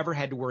 we've never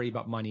had to worry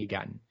about money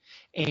again.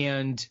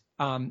 And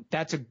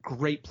that's a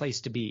great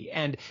place to be.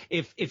 And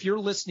if you're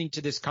listening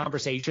to this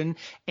conversation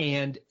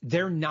and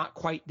they're not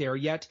quite there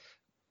yet,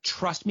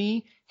 trust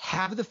me,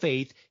 have the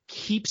faith,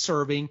 keep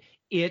serving.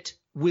 It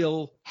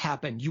will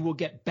happen. You will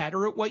get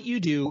better at what you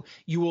do.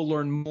 You will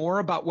learn more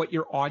about what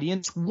your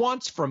audience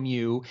wants from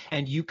you,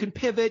 and you can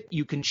pivot,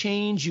 you can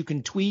change, you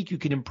can tweak, you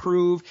can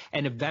improve,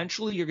 and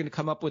eventually you're going to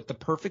come up with the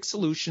perfect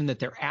solution that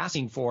they're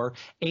asking for.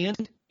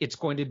 And it's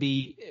going to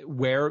be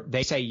where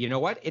they say, you know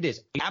what? It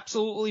is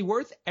absolutely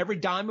worth every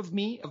dime of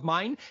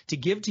mine to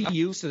give to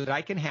you so that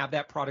I can have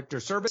that product or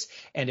service.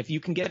 And if you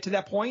can get to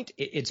that point,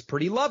 it's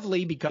pretty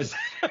lovely because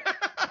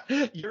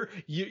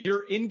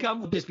your income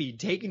will just be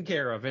taken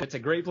care of. And it's a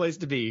great place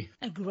to be.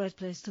 A great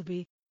place to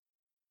be.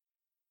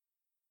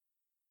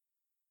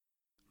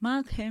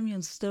 Mark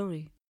Hamion's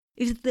story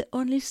is the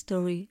only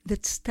story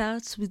that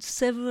starts with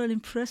several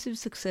impressive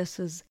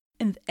successes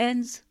and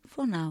ends,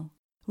 for now,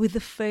 with a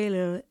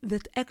failure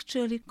that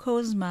actually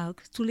caused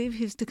Mark to leave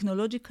his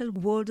technological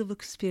world of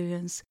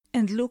experience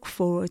and look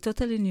for a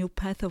totally new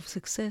path of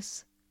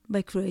success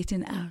by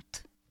creating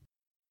art.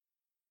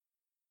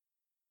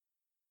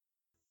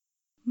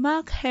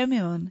 Mark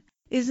Hamion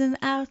is an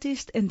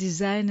artist and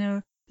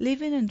designer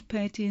living and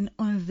painting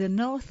on the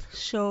North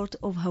Shore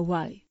of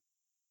Hawaii.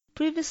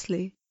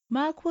 Previously,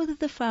 Mark was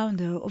the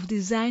founder of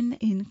Design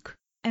Inc.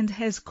 and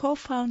has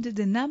co-founded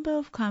a number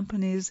of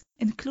companies,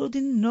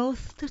 including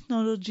North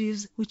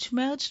Technologies, which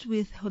merged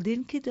with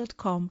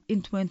Hodinkee.com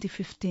in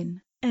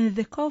 2015, and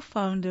the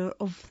co-founder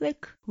of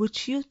Flick,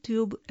 which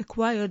YouTube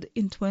acquired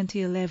in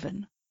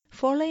 2011.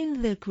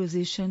 Following the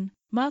acquisition,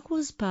 Mark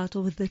was part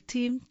of the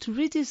team to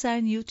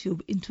redesign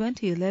YouTube in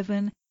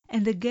 2011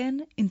 and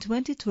again in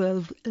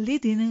 2012,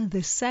 leading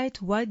the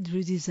site-wide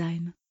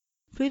redesign.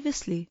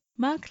 Previously,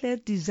 Mark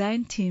led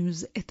design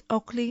teams at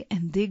Oakley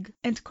and Dig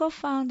and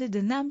co-founded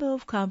a number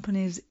of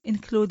companies,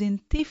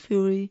 including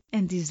T-Fury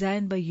and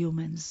Design by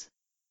Humans.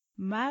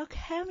 Mark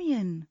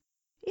Hamion,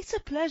 it's a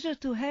pleasure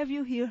to have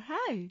you here.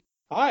 Hi.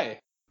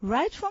 Hi.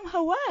 Right from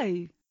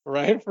Hawaii.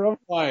 Right from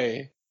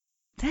Hawaii.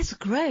 That's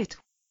great.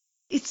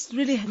 It's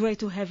really great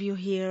to have you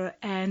here,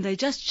 and I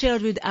just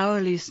shared with our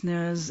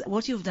listeners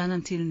what you've done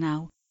until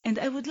now. And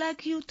I would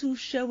like you to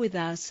share with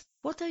us,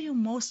 what are you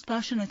most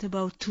passionate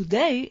about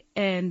today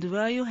and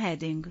where are you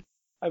heading?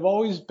 I've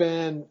always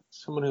been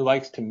someone who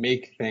likes to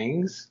make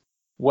things,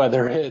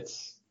 whether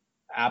it's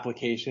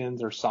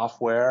applications or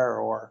software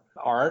or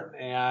art.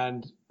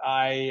 And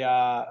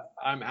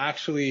I'm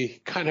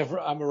actually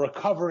I'm a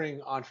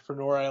recovering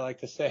entrepreneur, I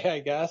like to say, I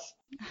guess.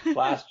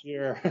 Last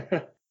year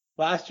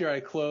I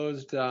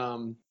closed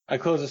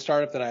a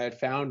startup that I had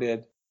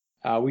founded.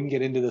 We can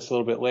get into this a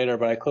little bit later,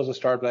 but I closed a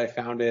startup that I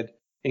founded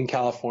in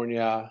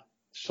California,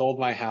 sold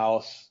my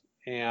house,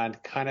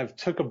 and kind of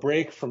took a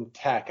break from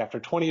tech. After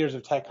 20 years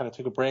of tech, kind of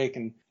took a break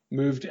and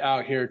moved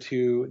out here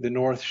to the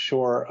North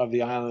Shore of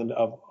the island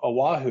of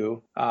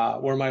Oahu,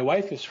 where my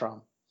wife is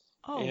from.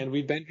 Oh. And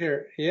we've been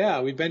here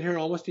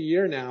almost a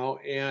year now.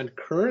 And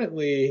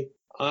currently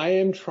I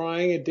am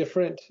trying a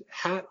different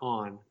hat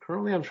on.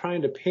 Currently I'm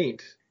trying to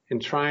paint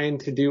and trying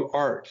to do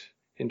art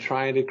and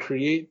trying to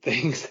create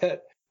things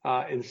that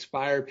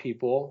inspire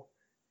people.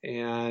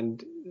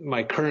 And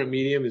my current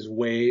medium is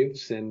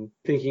waves, and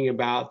thinking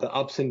about the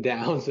ups and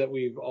downs that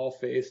we've all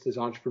faced as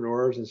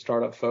entrepreneurs and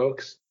startup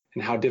folks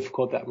and how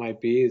difficult that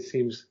might be. It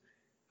seems,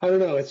 I don't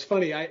know, it's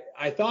funny.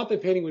 I thought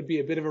that painting would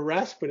be a bit of a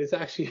rest, but it's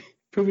actually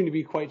proving to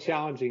be quite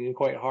challenging and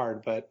quite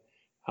hard. But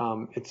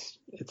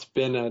it's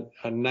been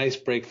a nice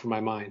break for my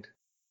mind.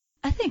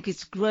 I think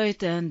it's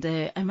great, and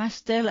I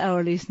must tell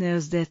our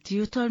listeners that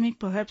you told me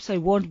perhaps I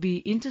won't be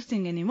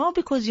interesting anymore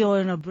because you're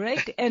on a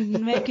break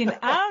and making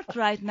art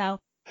right now.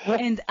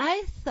 And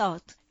I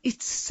thought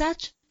it's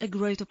such a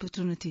great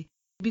opportunity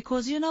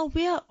because,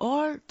 we are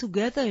all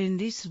together in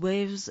these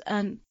waves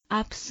and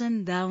ups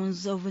and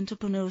downs of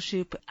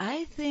entrepreneurship.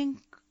 I think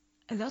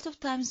a lot of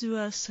times we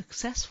are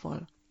successful,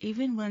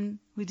 even when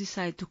we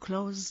decide to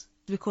close,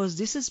 because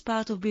this is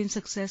part of being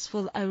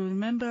successful. I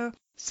remember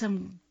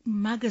some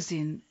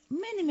magazine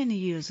many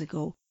years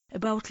ago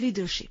about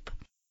leadership.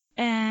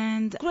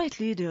 And great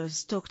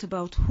leaders talked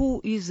about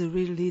who is a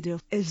real leader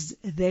as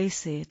they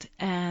say it.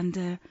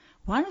 And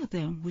one of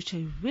them, which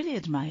I really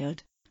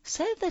admired,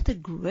 said that a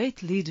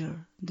great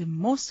leader, the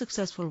most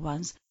successful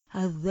ones,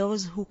 are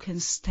those who can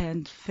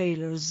stand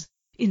failures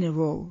in a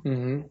row.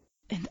 Mm-hmm.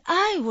 And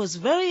I was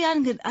very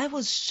young and I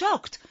was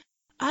shocked.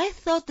 I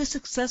thought the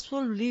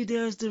successful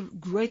leaders, the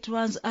great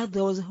ones, are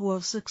those who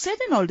are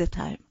succeeding all the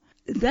time.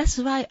 That's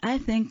why I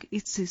think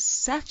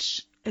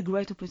such a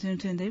great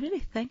opportunity, and I really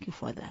thank you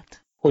for that.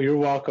 Well, you're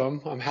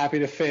welcome. I'm happy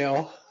to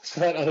fail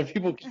so that other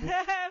people can.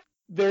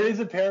 There is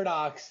a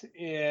paradox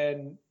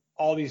in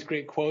all these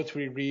great quotes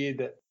we read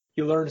that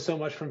you learn so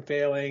much from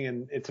failing,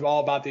 and it's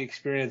all about the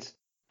experience.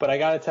 But I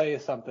got to tell you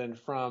something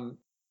from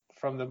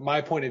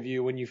my point of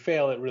view. When you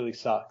fail, it really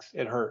sucks.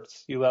 It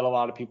hurts. You let a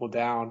lot of people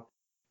down.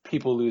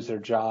 People lose their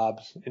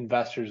jobs.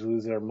 Investors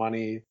lose their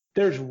money.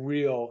 There's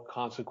real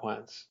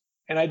consequence.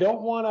 And I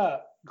don't want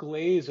to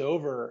glaze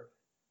over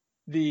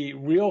the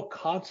real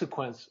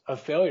consequence of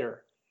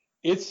failure.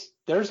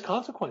 There's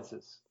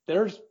consequences.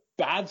 There's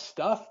bad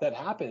stuff that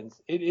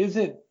happens. It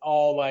isn't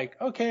all like,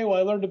 okay, well,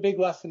 I learned a big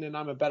lesson and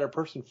I'm a better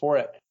person for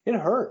it. It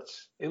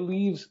hurts. It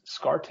leaves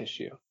scar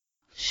tissue.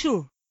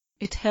 Sure.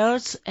 It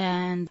hurts,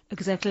 and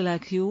exactly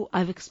like you,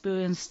 I've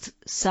experienced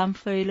some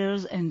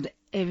failures, and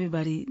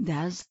everybody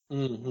does.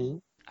 Mm-hmm.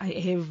 I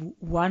have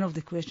one of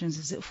the questions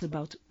is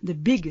about the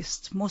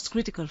biggest, most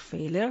critical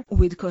failure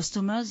with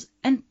customers,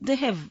 and they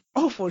have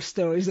awful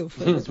stories of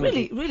failures,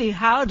 really, really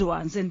hard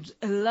ones, and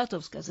a lot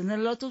of scars, and a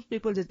lot of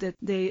people that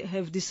they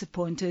have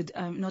disappointed,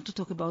 not to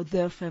talk about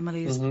their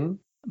families. Mm-hmm.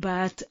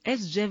 But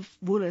as Jeff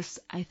Bullis,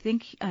 I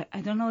think,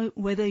 I don't know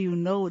whether you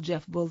know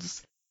Jeff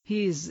Bullis.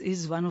 He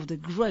is one of the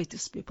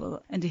greatest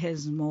people, and he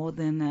has more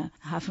than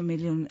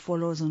 500,000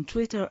 followers on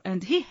Twitter,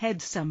 and he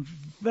had some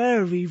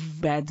very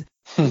bad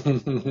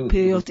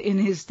period in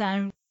his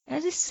time.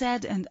 As he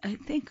said, and I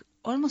think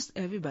almost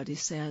everybody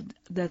said,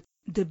 that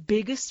the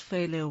biggest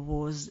failure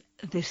was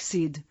the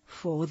seed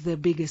for the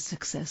biggest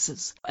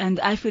successes. And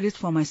I feel it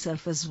for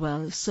myself as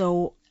well.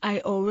 So I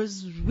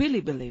always really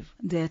believe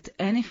that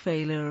any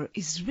failure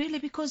is really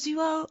because you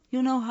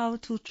know how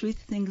to treat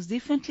things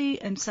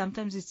differently, and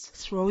sometimes it's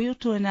throw you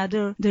to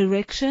another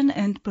direction,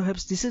 and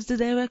perhaps this is the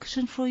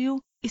direction for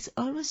you. It's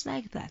always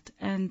like that,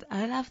 and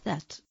I love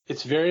that.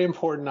 It's very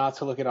important not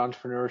to look at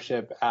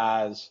entrepreneurship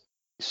as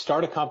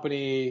start a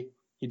company,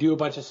 you do a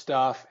bunch of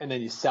stuff, and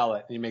then you sell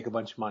it and you make a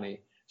bunch of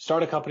money.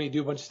 Start a company,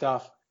 do a bunch of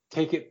stuff,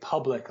 take it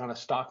public on a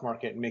stock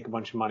market and make a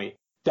bunch of money.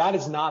 That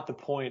is not the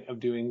point of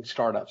doing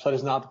startups. That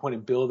is not the point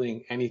of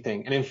building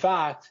anything. And in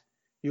fact,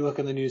 you look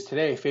in the news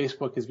today,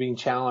 Facebook is being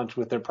challenged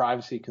with their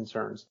privacy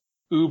concerns.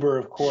 Uber,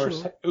 of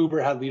course, sure.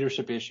 Uber had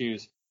leadership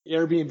issues.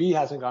 Airbnb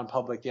hasn't gone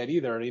public yet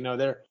either. You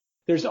know,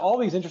 there's all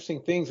these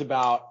interesting things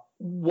about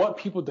what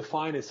people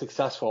define as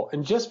successful.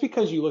 And just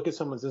because you look at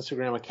someone's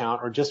Instagram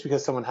account, or just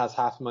because someone has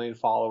 500,000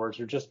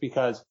 followers, or just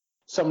because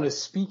someone is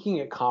speaking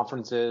at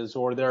conferences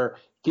or they're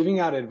giving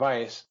out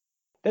advice,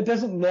 that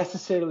doesn't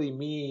necessarily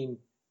mean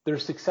they're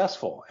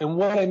successful. And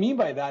what I mean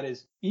by that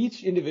is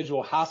each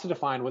individual has to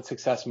define what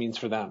success means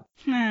for them.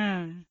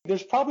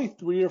 There's probably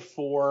 3 or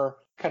 4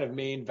 kind of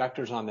main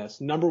vectors on this.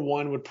 Number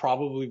one would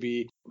probably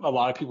be, a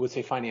lot of people would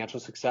say financial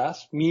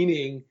success,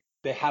 meaning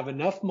they have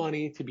enough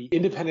money to be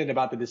independent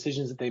about the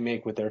decisions that they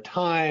make with their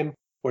time,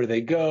 where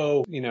they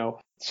go, you know.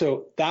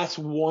 So that's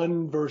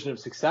one version of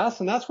success.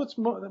 And that's what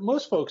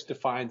most folks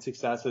define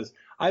success as.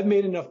 I've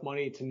made enough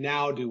money to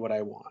now do what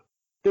I want.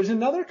 There's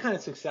another kind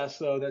of success,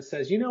 though, that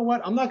says, you know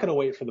what? I'm not going to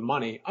wait for the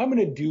money. I'm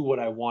going to do what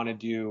I want to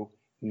do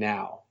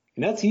now.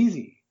 And that's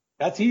easy.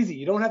 That's easy.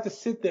 You don't have to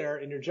sit there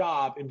in your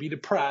job and be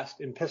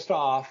depressed and pissed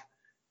off.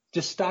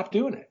 Just stop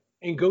doing it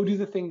and go do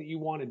the thing that you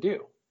want to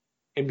do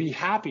and be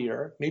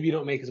happier. Maybe you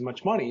don't make as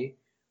much money,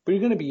 but you're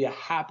going to be a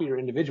happier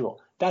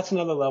individual. That's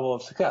another level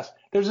of success.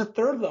 There's a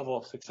third level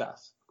of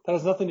success that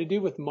has nothing to do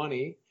with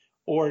money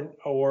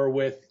or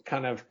with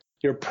kind of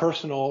your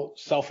personal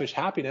selfish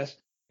happiness.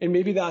 And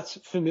maybe that's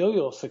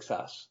familial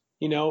success,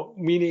 you know,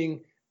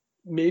 meaning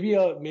maybe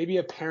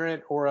a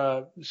parent or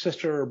a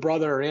sister or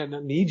brother or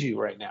aunt needs you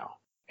right now.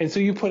 And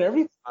so you put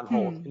everything on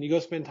hold and you go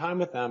spend time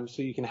with them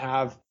so you can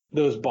have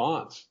those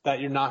bonds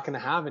that you're not going to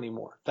have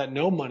anymore, that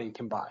no money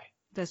can buy.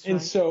 That's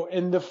right.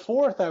 And the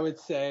fourth, I would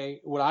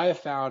say, what I have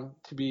found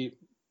to be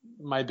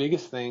my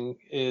biggest thing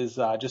is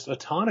just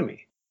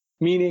autonomy,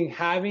 meaning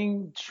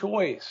having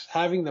choice,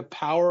 having the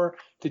power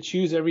to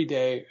choose every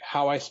day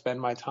how I spend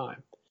my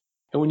time.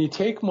 And when you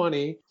take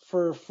money,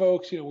 for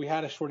folks, you know, we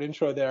had a short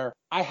intro there.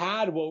 I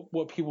had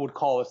what people would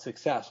call a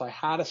success. I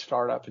had a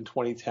startup in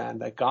 2010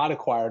 that got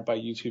acquired by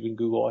YouTube and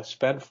Google. I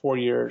spent 4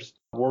 years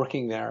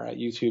working there at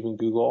YouTube and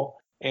Google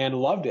and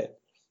loved it.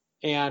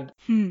 And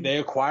they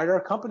acquired our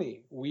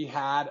company. We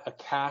had a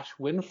cash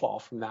windfall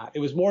from that. It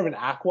was more of an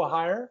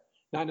acqui-hire,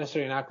 not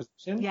necessarily an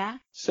acquisition. Yeah.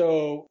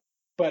 So,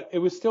 but it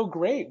was still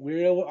great.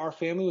 Our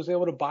family was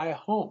able to buy a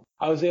home.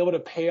 I was able to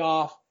pay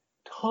off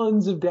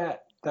tons of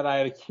debt that I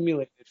had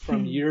accumulated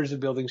from years of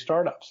building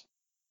startups.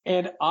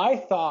 And I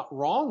thought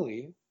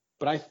wrongly,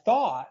 but I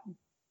thought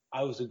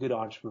I was a good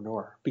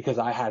entrepreneur because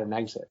I had an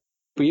exit.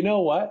 But you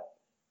know what?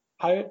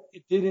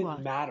 It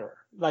didn't matter.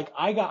 Like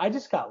I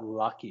just got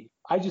lucky.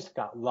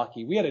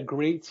 We had a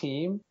great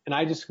team and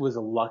I just was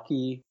a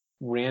lucky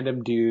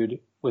random dude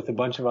with a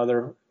bunch of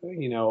other,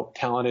 you know,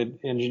 talented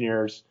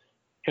engineers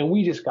and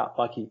we just got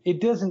lucky.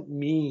 It doesn't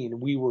mean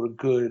we were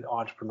good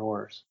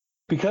entrepreneurs.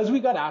 Because we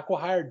got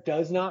acqui-hired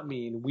does not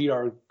mean we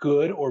are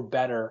good or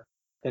better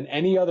than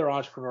any other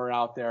entrepreneur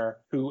out there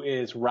who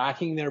is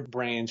racking their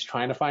brains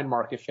trying to find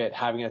market fit,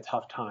 having a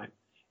tough time.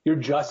 You're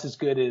just as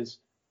good as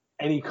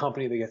any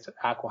company that gets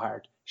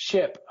acqui-hired.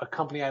 Ship, a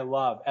company I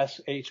love,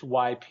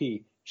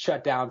 SHYP,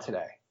 shut down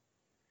today.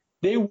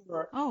 They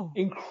were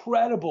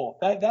incredible.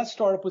 That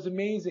startup was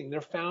amazing.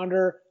 Their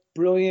founder,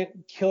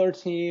 brilliant, killer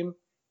team.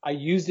 I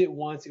used it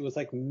once. It was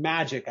like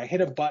magic. I hit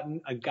a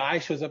button. A guy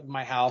shows up at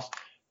my house,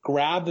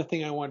 grabbed the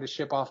thing I wanted to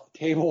ship off the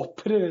table,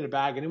 put it in a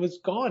bag, and it was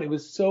gone. It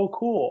was so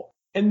cool.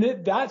 And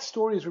that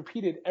story is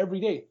repeated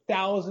every day.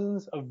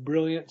 Thousands of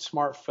brilliant,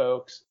 smart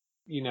folks,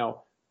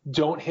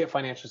 don't hit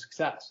financial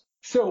success.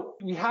 So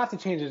we have to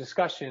change the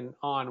discussion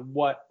on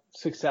what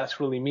success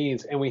really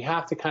means. And we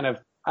have to kind of,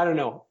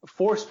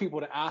 force people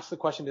to ask the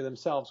question to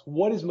themselves,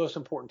 what is most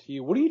important to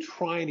you? What are you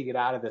trying to get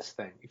out of this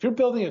thing? If you're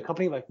building a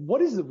company, like,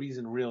 what is the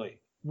reason really?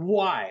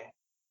 Why?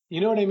 You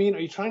know what I mean? Are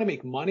you trying to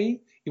make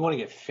money? You want to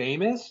get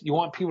famous? You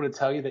want people to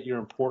tell you that you're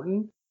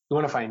important? You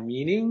want to find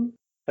meaning?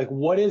 Like,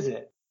 what is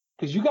it?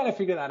 Because you got to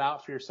figure that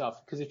out for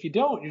yourself. Because if you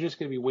don't, you're just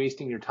going to be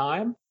wasting your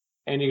time,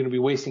 and you're going to be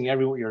wasting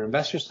your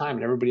investors' time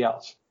and everybody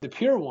else. The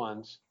pure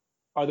ones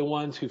are the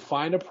ones who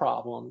find a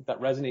problem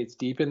that resonates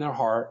deep in their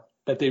heart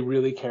that they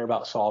really care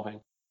about solving.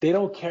 They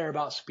don't care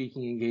about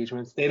speaking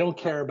engagements. They don't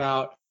care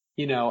about,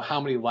 how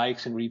many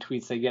likes and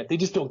retweets they get. They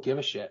just don't give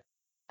a shit.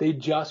 They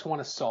just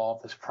want to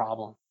solve this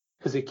problem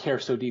because they care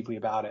so deeply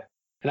about it.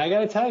 And I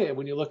got to tell you,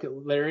 when you look at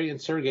Larry and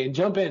Sergey, and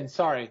jump in,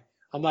 sorry,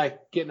 I'm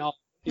like getting all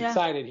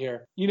excited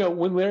here.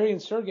 When Larry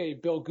and Sergey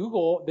built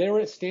Google, they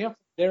were at Stanford.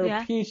 They were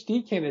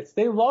PhD candidates.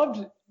 They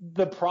loved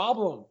the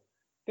problem.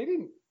 They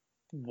didn't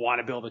want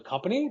to build a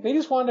company. They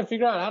just wanted to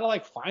figure out how to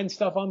find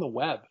stuff on the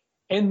web.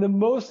 And the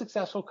most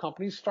successful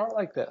companies start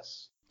like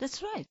this.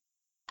 That's right.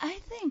 I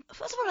think,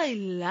 first of all, I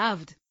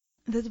loved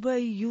the way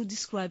you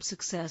describe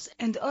success.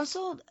 And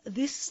also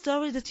this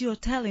story that you're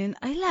telling,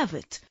 I love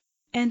it.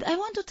 And I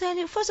want to tell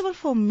you, first of all,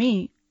 for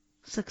me,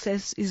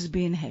 success is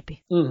being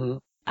happy. Mm-hmm.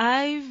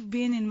 I've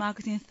been in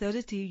marketing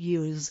 32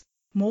 years.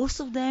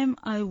 Most of them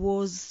I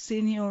was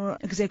senior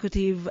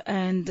executive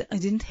and I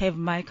didn't have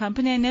my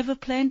company. I never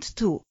planned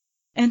to.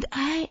 And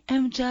I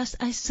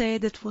say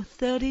that for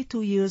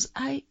 32 years,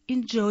 I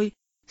enjoy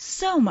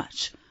so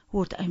much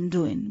what I'm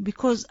doing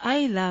because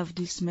I love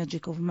this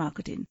magic of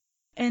marketing.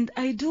 And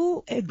I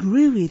do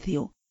agree with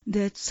you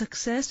that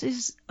success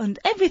is on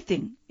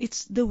everything.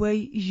 It's the way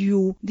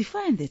you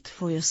define it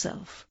for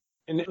yourself.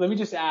 And let me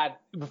just add,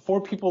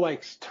 before people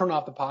turn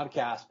off the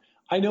podcast,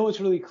 I know it's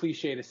really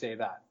cliche to say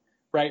that,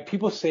 right?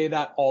 People say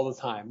that all the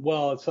time.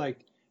 Well, it's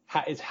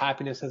it's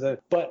happiness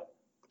but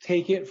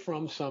take it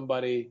from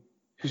somebody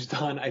who's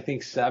done, I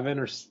think, 7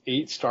 or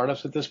 8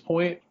 startups at this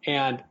point.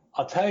 And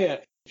I'll tell you,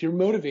 if your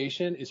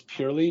motivation is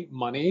purely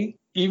money,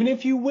 even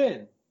if you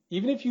win,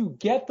 even if you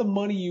get the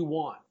money you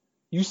want,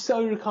 you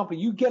sell your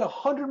company, you get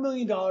 $100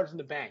 million in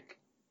the bank,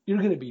 you're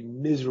going to be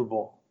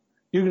miserable.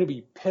 You're going to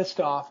be pissed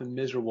off and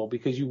miserable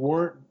because you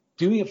weren't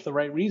doing it for the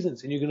right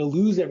reasons, and you're going to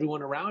lose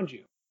everyone around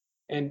you.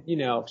 And,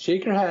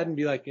 shake your head and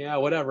be like, yeah,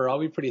 whatever, I'll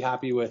be pretty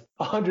happy with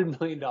 $100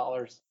 million.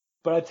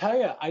 But I tell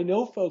you, I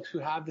know folks who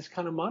have this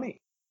kind of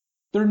money.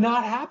 They're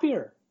not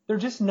happier. They're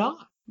just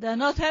not. They're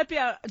not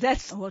happier.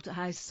 That's what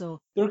I saw.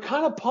 They're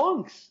kind of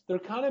punks. They're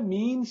kind of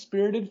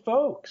mean-spirited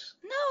folks.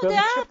 No,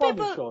 there are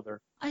people.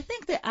 I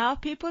think there are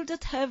people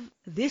that have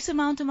this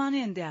amount of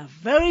money and they are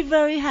very,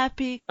 very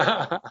happy.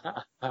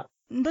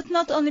 But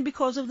not only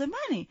because of the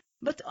money,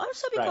 but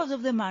also because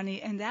of the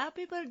money. And there are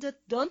people that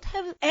don't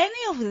have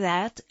any of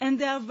that and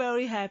they are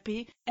very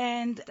happy.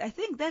 And I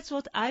think that's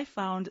what I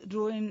found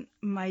during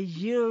my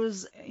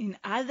years in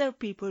other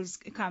people's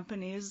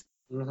companies.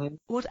 Mm-hmm.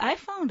 What I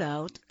found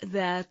out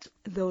that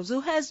those who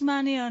has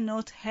money are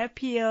not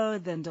happier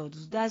than those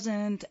who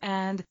doesn't,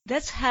 and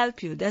that's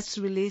help you, that's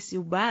release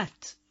you.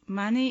 But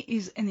money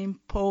is an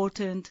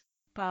important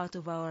part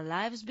of our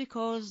lives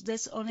because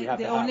that's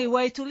the only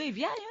way to live.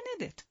 Yeah, you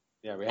need it.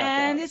 Yeah, we have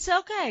and it's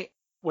okay.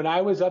 When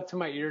I was up to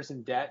my ears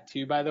in debt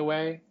too, by the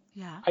way,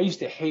 I used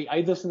to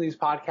I'd listen to these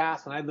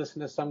podcasts and I'd listen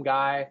to some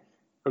guy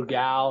or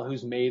gal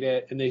who's made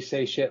it and they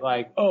say shit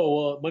like, oh,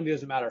 well, money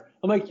doesn't matter.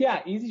 I'm like,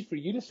 yeah, easy for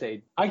you to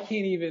say. I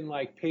can't even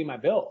pay my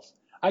bills.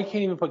 I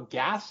can't even put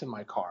gas in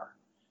my car.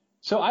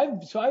 So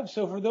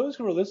for those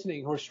who are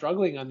listening, who are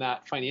struggling on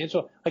that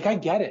financial, I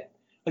get it.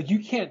 You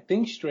can't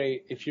think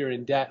straight if you're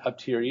in debt up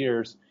to your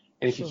ears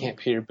and if you can't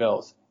pay your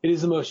bills. It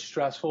is the most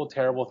stressful,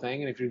 terrible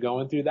thing. And if you're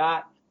going through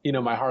that,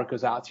 my heart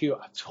goes out to you.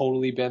 I've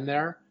totally been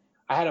there.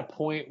 I had a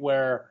point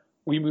where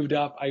we moved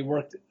up.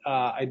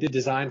 I did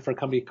design for a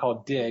company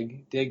called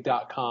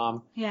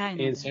dig.com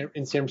in San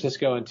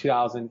Francisco in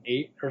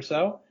 2008 or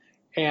so.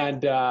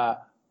 And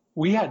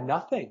we had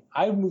nothing.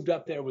 I moved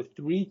up there with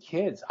 3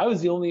 kids. I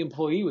was the only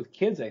employee with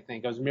kids, I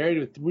think. I was married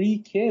with 3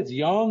 kids,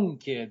 young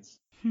kids.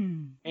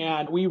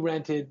 And we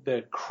rented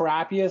the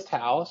crappiest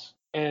house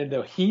and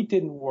the heat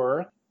didn't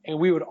work. And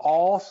we would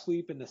all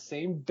sleep in the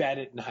same bed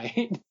at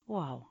night.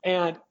 Wow.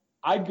 And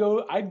I'd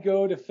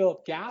go to fill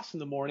up gas in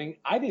the morning.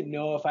 I didn't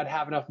know if I'd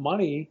have enough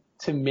money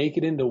to make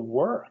it into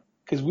work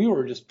because we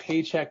were just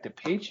paycheck to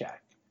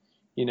paycheck,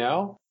 you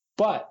know?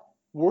 But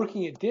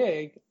working at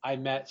Digg, I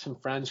met some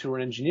friends who were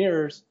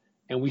engineers,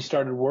 and we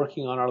started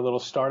working on our little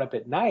startup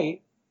at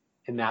night,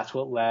 and that's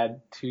what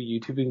led to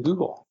YouTube and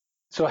Google.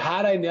 So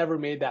had I never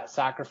made that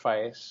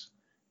sacrifice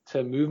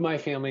to move my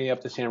family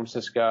up to San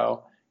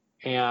Francisco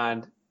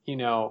and, you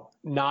know,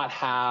 not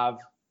have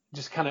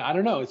just kind of, I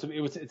don't know,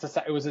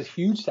 it was a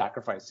huge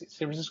sacrifice.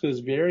 San Francisco is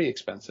very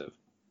expensive.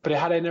 But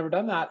had I never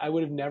done that, I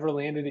would have never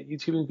landed at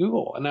YouTube and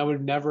Google, and I would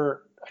have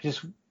never,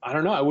 I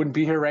don't know, I wouldn't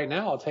be here right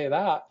now, I'll tell you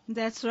that.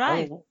 That's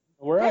right.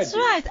 That's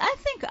right. I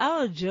think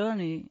our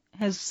journey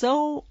has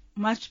so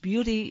much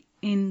beauty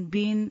in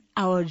being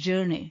our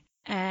journey.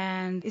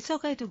 And it's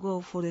okay to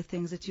go for the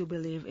things that you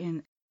believe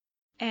in.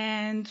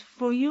 And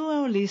for you,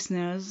 our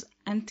listeners,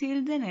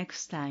 until the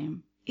next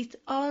time, it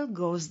all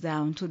goes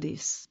down to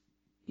this.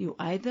 You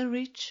either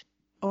reach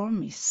or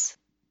miss.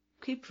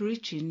 Keep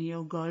reaching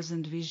your goals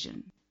and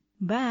vision.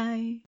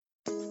 Bye.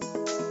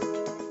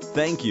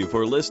 Thank you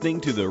for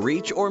listening to the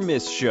Reach or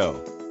Miss Show,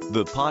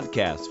 the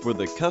podcast for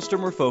the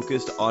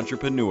customer-focused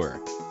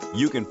entrepreneur.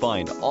 You can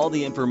find all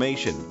the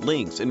information,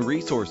 links, and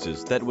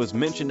resources that was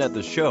mentioned at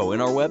the show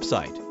in our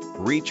website,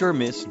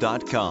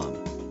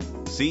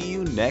 reachormiss.com. See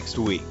you next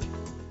week.